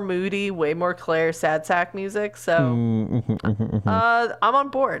way more moody, way more Claire sad sack music. So I'm on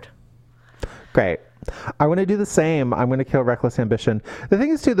board. Great. I want to do the same. I'm going to kill Reckless Ambition. The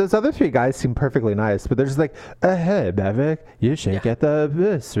thing is, too, those other three guys seem perfectly nice, but they're just like, hey, Bavik, you should get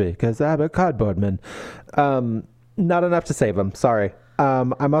this because I'm a cardboard man. Not enough to save them. Sorry.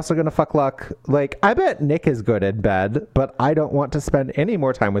 I'm also going to fuck Luck. Like, I bet Nick is good in bed, but I don't want to spend any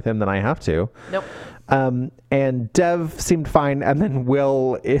more time with him than I have to. Nope. And Dev seemed fine, and then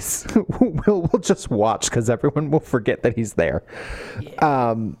Will will just watch because everyone will forget that he's there.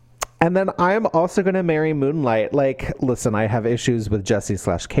 Yeah. And then I'm also going to marry Moonlight. Like, listen, I have issues with Jesse /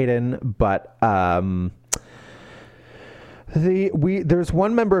 Caden, but there's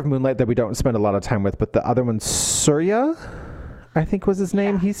one member of Moonlight that we don't spend a lot of time with, but the other one, Surya, I think was his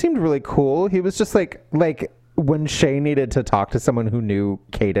name. He seemed really cool. He was just like when Shay needed to talk to someone who knew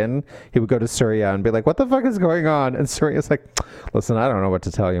Caden, he would go to Surya and be like, what the fuck is going on? And Surya's like, listen, I don't know what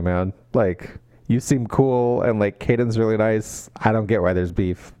to tell you, man. Like, you seem cool, and like Caden's really nice. I don't get why there's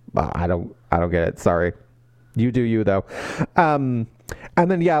beef. I don't get it. Sorry. You do you though. And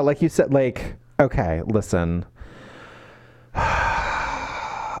then like you said, like, okay, listen.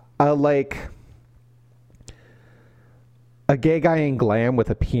 Like a gay guy in glam with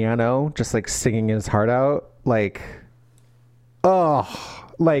a piano just like singing his heart out, like,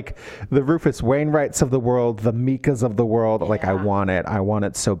 oh, like the Rufus Wainwrights of the world, the Mikas of the world. Like, I want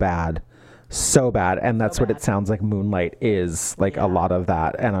it so bad. And that's what it sounds like Moonlight is, like a lot of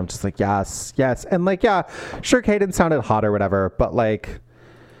that. And I'm just like, yes. And like, yeah, sure, Caden sounded hot or whatever, but like,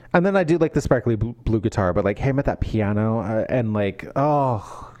 and then I do like the sparkly blue guitar, but like him at that piano and like,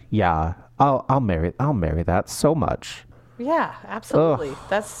 oh yeah, I'll marry that so much. Yeah, absolutely. Ugh.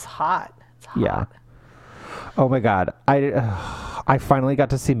 That's hot. It's hot. Yeah. Oh my God. I finally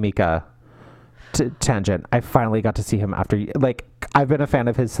got to see Mika. Tangent. I finally got to see him after, like, I've been a fan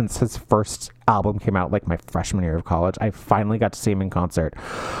of his since his first album came out, like my freshman year of college. I finally got to see him in concert.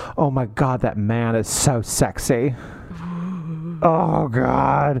 Oh my God, that man is so sexy. Oh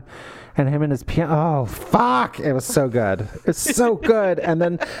God. And him and his piano. Oh fuck! It was so good. It's so good. And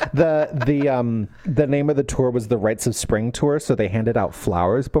then the name of the tour was the Rites of Spring tour. So they handed out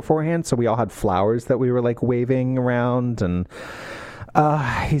flowers beforehand. So we all had flowers that we were like waving around. And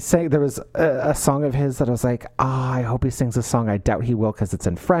he sang. There was a song of his that I was like, I hope he sings a song. I doubt he will because it's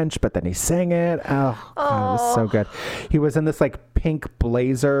in French. But then he sang it. Oh, God, it was so good. He was in this like pink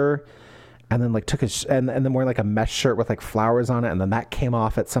blazer. And then like took his and then wearing like a mesh shirt with like flowers on it, and then that came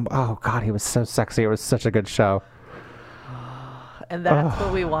off at some. Oh God, he was so sexy. It was such a good show. And that's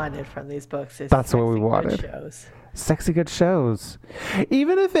what we wanted from these books. That's what we wanted. Shows. Sexy good shows.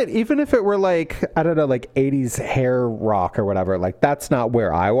 Even if it were like, I don't know, like 80s hair rock or whatever. Like that's not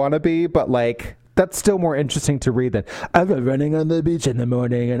where I want to be, but like that's still more interesting to read than I was running on the beach in the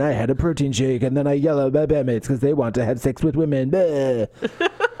morning and I had a protein shake and then I yelled at my bandmates because they want to have sex with women.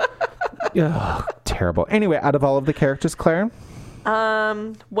 Ugh, terrible. Anyway, out of all of the characters, Claire? I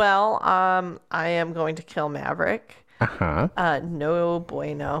am going to kill Maverick. No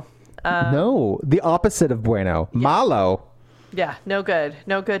bueno. No, the opposite of bueno. Yeah. Malo. Yeah, no good.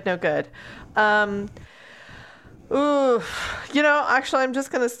 Actually, I'm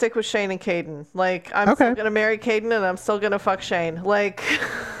just going to stick with Shane and Caden. Like, I'm still going to marry Caden and I'm still going to fuck Shane. Like,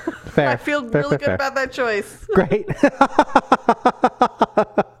 fair, I feel really good about that choice. Great.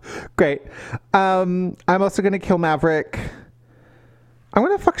 Great. I'm also going to kill Maverick. I'm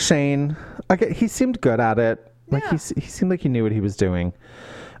going to fuck Shane. Okay, he seemed good at it. Like, he seemed like he knew what he was doing.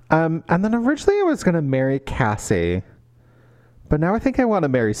 And then originally I was going to marry Cassie. But now I think I want to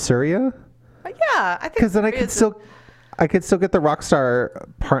marry Surya. Yeah, I think because then I can still I could still get the Rockstar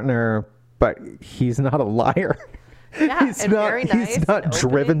partner, but he's not a liar. Yeah, he's and not, very nice he's not and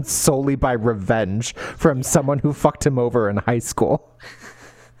driven opening. solely by revenge from someone who fucked him over in high school.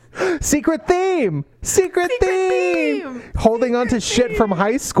 Secret theme! Secret theme! Holding on to shit from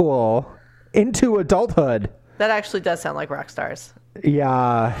high school into adulthood. That actually does sound like Rockstars.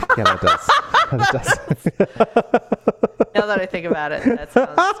 Yeah, that does. That does. Now that I think about it, that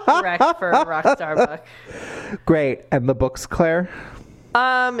sounds correct for a Rockstar book. Great. And the books, Claire?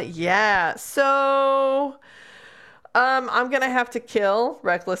 Yeah. So, I'm gonna have to kill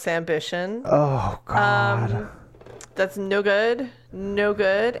Reckless Ambition. Oh, God. That's no good. No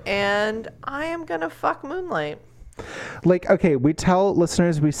good. And I am gonna fuck Moonlight. Like, okay, we tell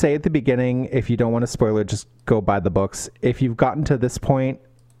listeners, we say at the beginning, if you don't want a spoiler, just go buy the books. If you've gotten to this point,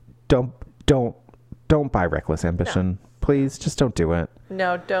 don't buy Reckless Ambition. No. Please, just don't do it.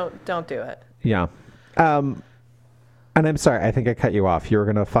 No, don't do it. Yeah. And I'm sorry, I think I cut you off. You were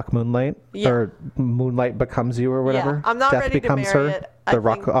gonna fuck Moonlight? Yeah. Or Moonlight becomes you or whatever? Yeah, I'm not Death ready to becomes marry her? it. The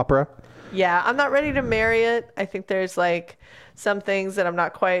rock opera? Yeah, I'm not ready to marry it. I think there's like some things that I'm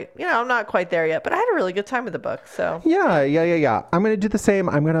not quite there yet, but I had a really good time with the book. So Yeah. I'm gonna do the same.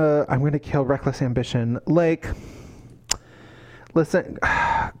 I'm gonna kill Reckless Ambition. Like, listen,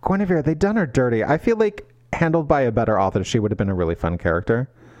 Guinevere, they done her dirty. I feel like handled by a better author, she would have been a really fun character.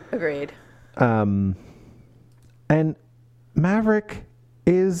 Agreed. And Maverick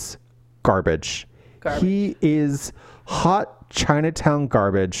is garbage. He is hot Chinatown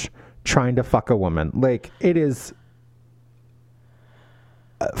garbage trying to fuck a woman. Like, it is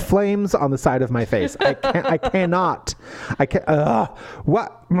flames on the side of my face. I can't.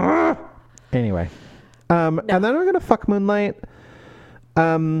 What? Anyway. No. And then we're going to fuck Moonlight.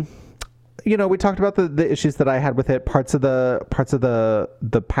 We talked about the issues that I had with it. Parts of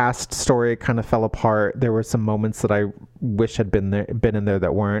the past story kind of fell apart. There were some moments that I wish had been in there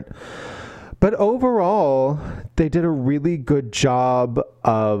that weren't. But overall, they did a really good job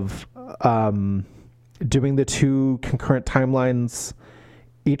of doing the two concurrent timelines.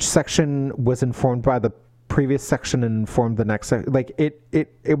 Each section was informed by the previous section and informed the next. Like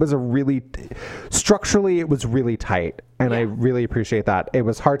it was structurally, it was really tight, and I really appreciate that. It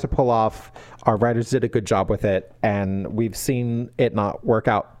was hard to pull off. Our writers did a good job with it, and we've seen it not work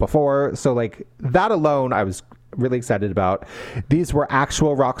out before. So like that alone, I was really excited about. These were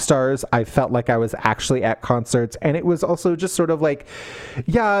actual rock stars. I felt like I was actually at concerts, and it was also just sort of like,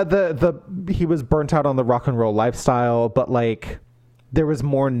 he was burnt out on the rock and roll lifestyle, but like there was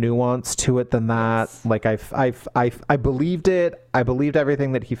more nuance to it than that. Yes. Like I believed it. I believed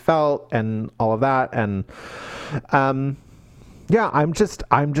everything that he felt and all of that. And I'm just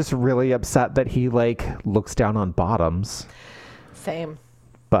really upset that he like looks down on bottoms. Same.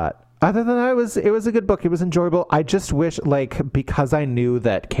 But other than that, it was a good book. It was enjoyable. I just wish, like, because I knew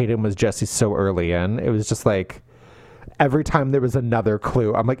that Caden was Jesse so early in, it was just like every time there was another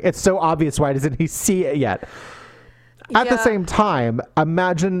clue, I'm like, it's so obvious. Why doesn't he see it yet? At the same time,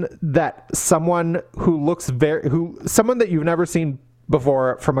 imagine that someone someone that you've never seen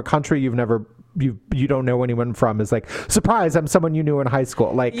before from a country you don't know anyone from is like, surprise, I'm someone you knew in high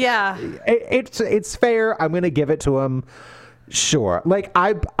school. Like, yeah, it's fair. I'm going to give it to him. Sure. Like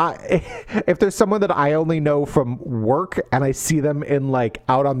I if there's someone that I only know from work and I see them in like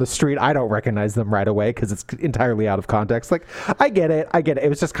out on the street, I don't recognize them right away because it's entirely out of context. Like I get it. It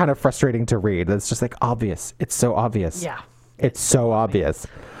was just kind of frustrating to read. It's just like obvious. It's so obvious. Yeah. It's so obvious.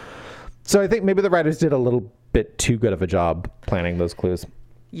 So I think maybe the writers did a little bit too good of a job planning those clues.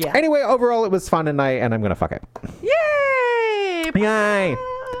 Yeah. Anyway, overall it was fun and I'm gonna fuck it. Yay! Yay!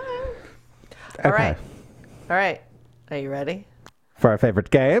 Okay. All right. Are you ready? For our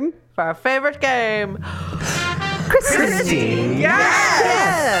favorite game? Christy!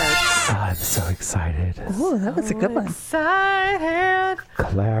 Yes! Oh, I'm so excited. Oh, that was a good one. Excited.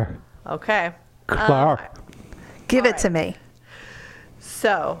 Claire. Okay. Claire. Give it to me.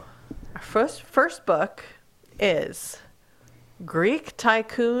 So, our first book is Greek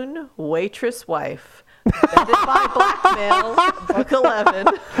Tycoon Waitress Wife. Vetted by Blackmail, book 11.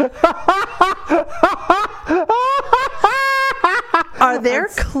 Are there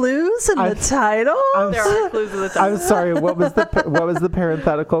clues in the title? There are clues in the title. I'm sorry. What was the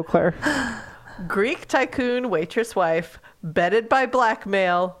parenthetical, Claire? Greek Tycoon Waitress Wife, Bedded by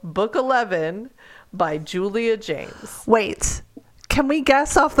Blackmail, book 11 by Julia James. Wait, can we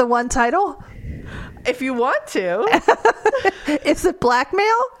guess off the one title? If you want to. Is it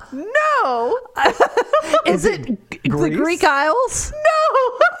blackmail? No. Is it the Greek Isles?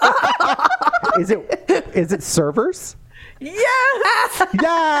 No. Is it servers? Yes.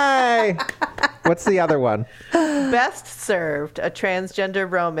 Yay! What's the other one? Best Served, a transgender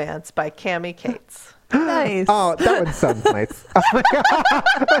romance by Cami Cates. Nice. Oh, that one sounds nice. Oh my God.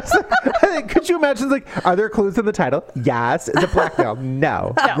 Could you imagine, like, are there clues in the title? Yes. Is it blackmail?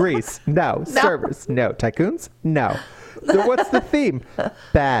 No. Grease? No. Servers? No. Tycoons? No. So what's the theme?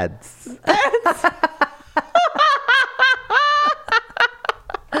 Beds.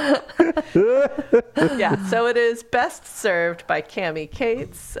 Yeah, so it is Best Served by Cami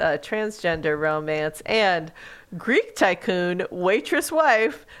Cates, transgender romance, and Greek Tycoon, Waitress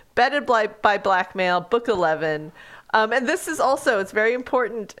Wife, Bedded by Blackmail, Book 11. And this is also, it's very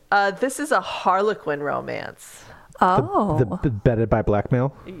important, this is a Harlequin romance. Oh. The bedded by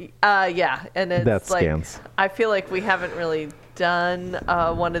blackmail? Yeah, and it's That like, scans. I feel like we haven't really done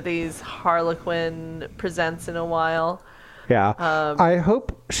one of these Harlequin presents in a while. Yeah. I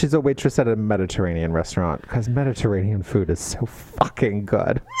hope she's a waitress at a Mediterranean restaurant because Mediterranean food is so fucking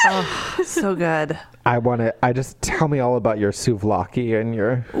good. Oh, so good. I just tell me all about your souvlaki and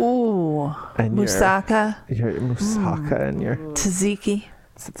your Ooh. and Moussaka. your moussaka and your Tzatziki.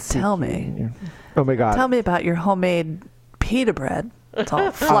 Tell me. Oh my God. Tell me about your homemade pita bread. It's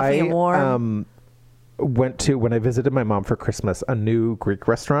all fluffy and warm. Went to, when I visited my mom for Christmas, a new Greek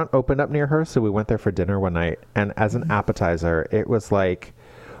restaurant opened up near her, so we went there for dinner one night, and as an appetizer it was like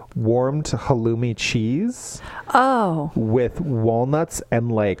warmed halloumi cheese with walnuts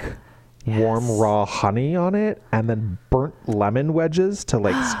and like warm raw honey on it, and then burnt lemon wedges to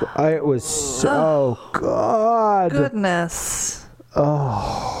like it was so good. Goodness.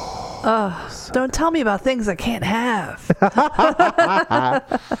 Don't tell me about things I can't have.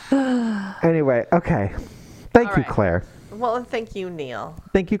 Anyway, okay. Thank All you, right. Claire. Well, and thank you, Neil.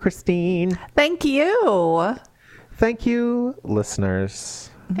 Thank you, Christine. Thank you. Thank you, listeners.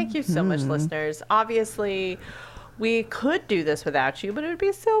 Thank you so much, listeners. Obviously, we could do this without you, but it would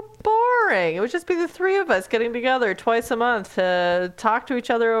be so boring. It would just be the three of us getting together twice a month to talk to each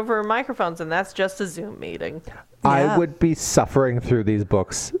other over microphones, and that's just a Zoom meeting. I Yeah. would be suffering through these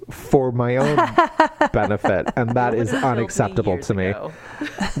books for my own benefit, and that is Killed me unacceptable years to me. ago.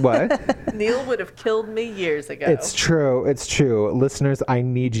 What? Neil would have killed me years ago. It's true. It's true. Listeners, I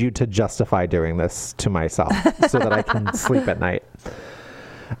need you to justify doing this to myself so that I can sleep at night.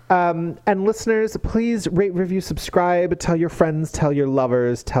 And listeners, please rate, review, subscribe, tell your friends, tell your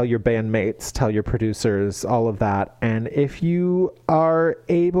lovers, tell your bandmates, tell your producers, all of that. And if you are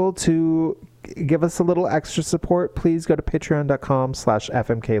able to give us a little extra support, please go to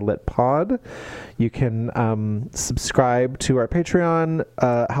patreon.com/fmklitpod. You can subscribe to our Patreon,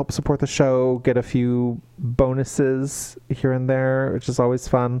 help support the show, get a few bonuses here and there, which is always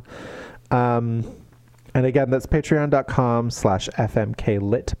fun. And again, that's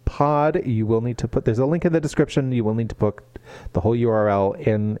patreon.com/fmklitpod. You will need to there's a link in the description. You will need to put the whole URL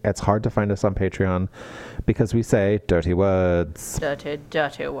in. It's hard to find us on Patreon because we say dirty words. Dirty,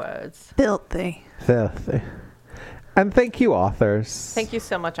 dirty words. Filthy. Filthy. And thank you, authors. Thank you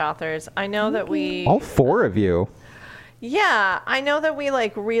so much, authors. I know that we... All four of you. Yeah, I know that we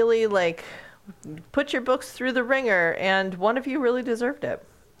really put your books through the ringer, and one of you really deserved it.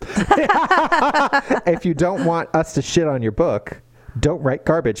 If you don't want us to shit on your book, don't write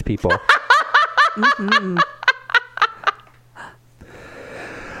garbage, people.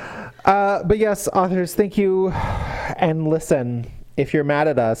 But yes, authors, thank you. And listen, if you're mad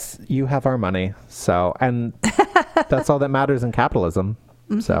at us, you have our money. So, and that's all that matters in capitalism.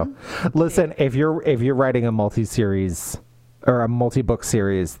 So, listen, if you're writing a multi-series or a multi-book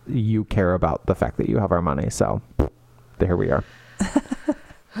series, you care about the fact that you have our money. So, there we are.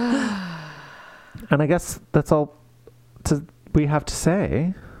 And I guess that's all we have to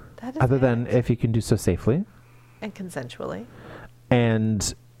say, other than if you can do so safely and consensually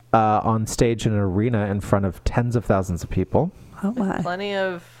and on stage in an arena in front of tens of thousands of people. Oh my. plenty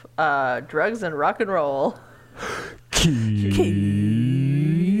of drugs and rock and roll. Keep